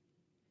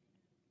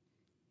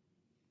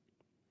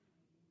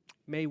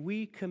 May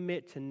we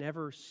commit to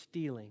never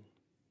stealing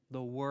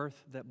the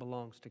worth that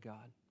belongs to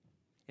God.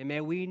 And may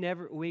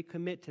we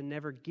commit to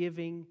never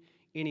giving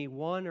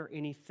anyone or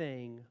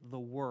anything the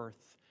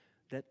worth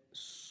that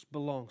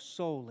belongs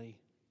solely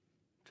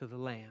to the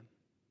Lamb,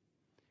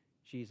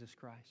 Jesus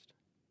Christ.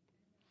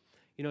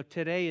 You know,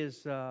 today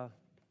is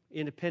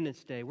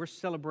Independence Day. We're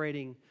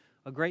celebrating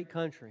a great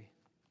country.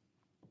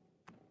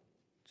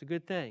 It's a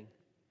good thing.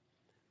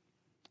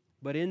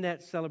 But in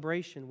that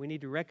celebration, we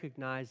need to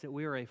recognize that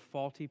we are a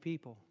faulty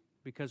people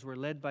because we're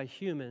led by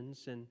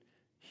humans, and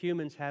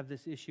humans have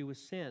this issue with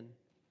sin.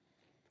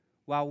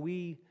 While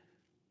we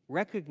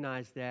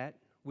recognize that,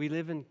 we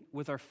live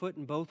with our foot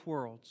in both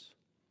worlds.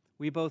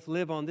 We both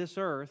live on this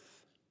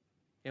earth,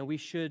 and we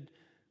should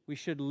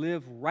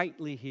live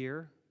rightly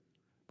here,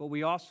 but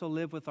we also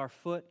live with our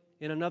foot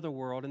in another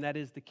world, and that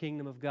is the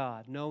kingdom of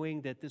God,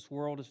 knowing that this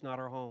world is not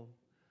our home.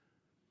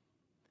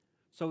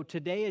 So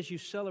today, as you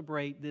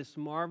celebrate this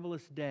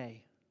marvelous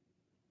day,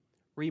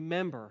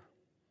 remember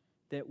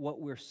that what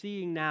we're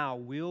seeing now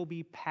will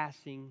be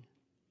passing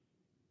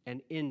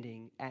and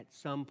ending at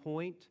some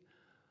point,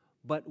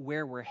 but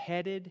where we're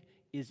headed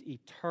is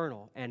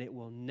eternal, and it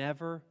will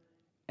never,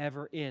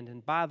 ever end.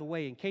 And by the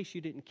way, in case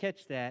you didn't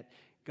catch that,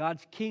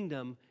 God's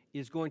kingdom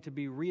is going to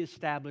be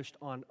reestablished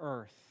on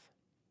earth.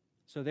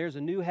 So there's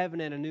a new heaven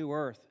and a new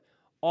earth.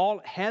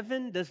 All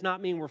heaven does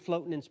not mean we're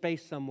floating in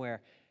space somewhere.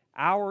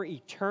 Our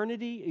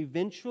eternity,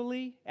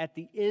 eventually, at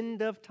the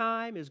end of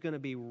time, is going to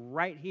be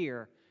right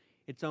here.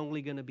 It's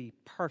only going to be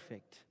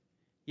perfect.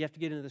 You have to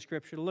get into the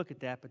Scripture to look at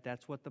that, but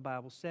that's what the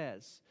Bible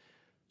says.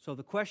 So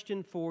the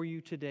question for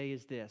you today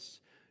is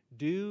this: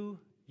 do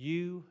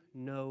you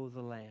know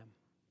the Lamb?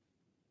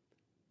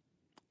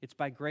 It's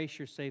by grace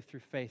you're saved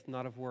through faith,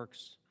 not of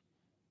works.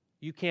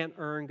 You can't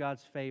earn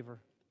God's favor.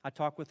 I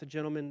talked with a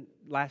gentleman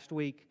last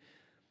week.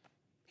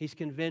 He's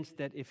convinced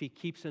that if he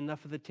keeps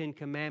enough of the Ten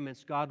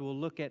Commandments, God will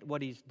look at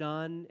what he's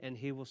done and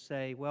he will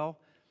say, well,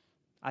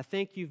 I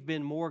think you've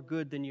been more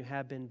good than you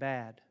have been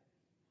bad.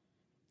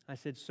 I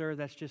said, sir,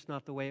 that's just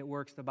not the way it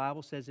works. The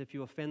Bible says if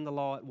you offend the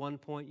law at one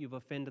point, you've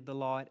offended the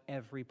law at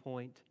every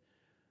point.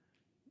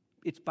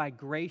 It's by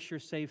grace you're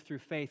saved through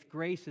faith.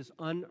 Grace is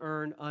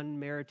unearned,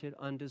 unmerited,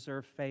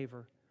 undeserved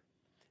favor.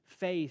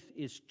 Faith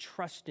is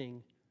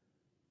trusting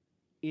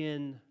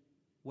in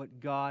what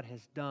God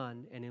has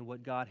done and in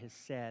what God has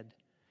said.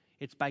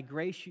 It's by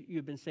grace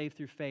you've been saved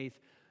through faith,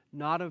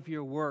 not of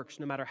your works.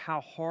 No matter how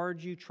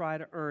hard you try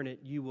to earn it,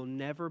 you will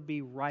never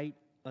be right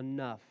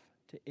enough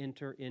to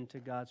enter into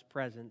God's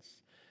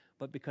presence,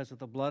 but because of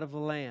the blood of the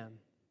Lamb.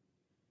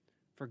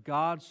 For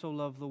God so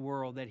loved the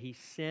world that He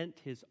sent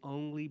His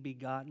only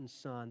begotten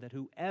Son, that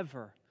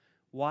whoever,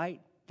 white,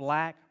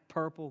 black,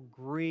 purple,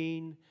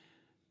 green,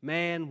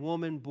 man,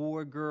 woman,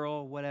 boy,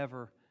 girl,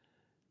 whatever,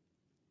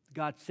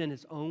 God sent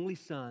His only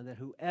Son, that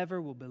whoever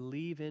will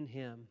believe in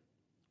Him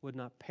would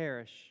not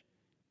perish,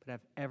 but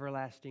have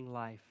everlasting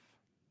life.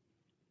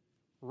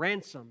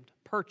 Ransomed,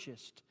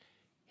 purchased,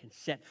 and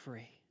set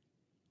free.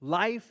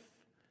 Life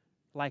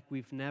like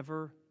we've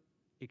never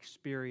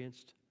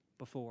experienced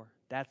before.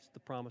 That's the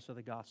promise of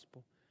the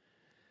gospel.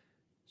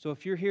 So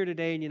if you're here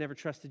today and you never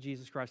trusted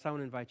Jesus Christ, I want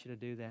to invite you to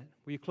do that.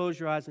 Will you close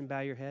your eyes and bow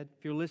your head?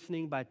 If you're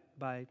listening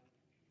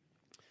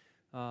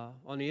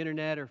on the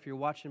internet, or if you're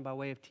watching by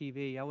way of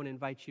TV, I want to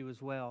invite you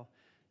as well.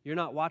 You're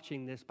not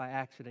watching this by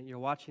accident. You're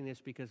watching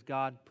this because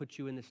God put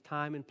you in this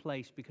time and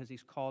place because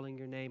He's calling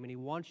your name, and He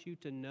wants you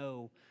to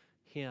know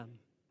Him.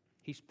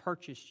 He's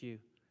purchased you.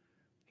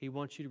 He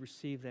wants you to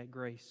receive that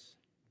grace.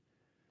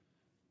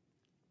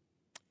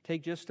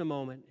 Take just a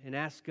moment and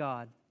ask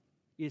God,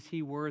 is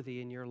He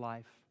worthy in your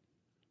life?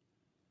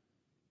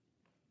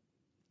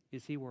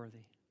 Is He worthy?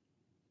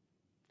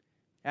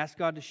 Ask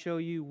God to show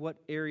you what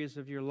areas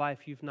of your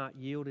life you've not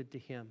yielded to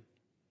Him.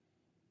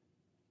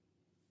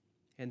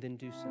 And then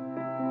do so.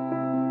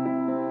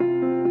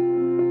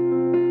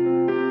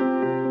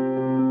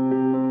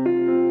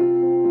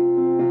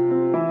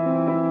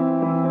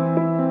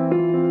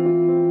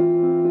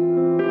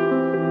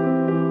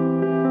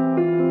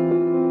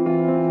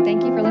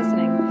 Thank you for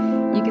listening.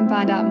 You can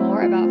find out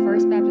more about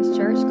First Baptist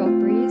Church Gulf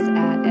Breeze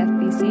at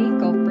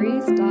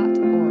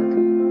fbcgulfbreeze.org.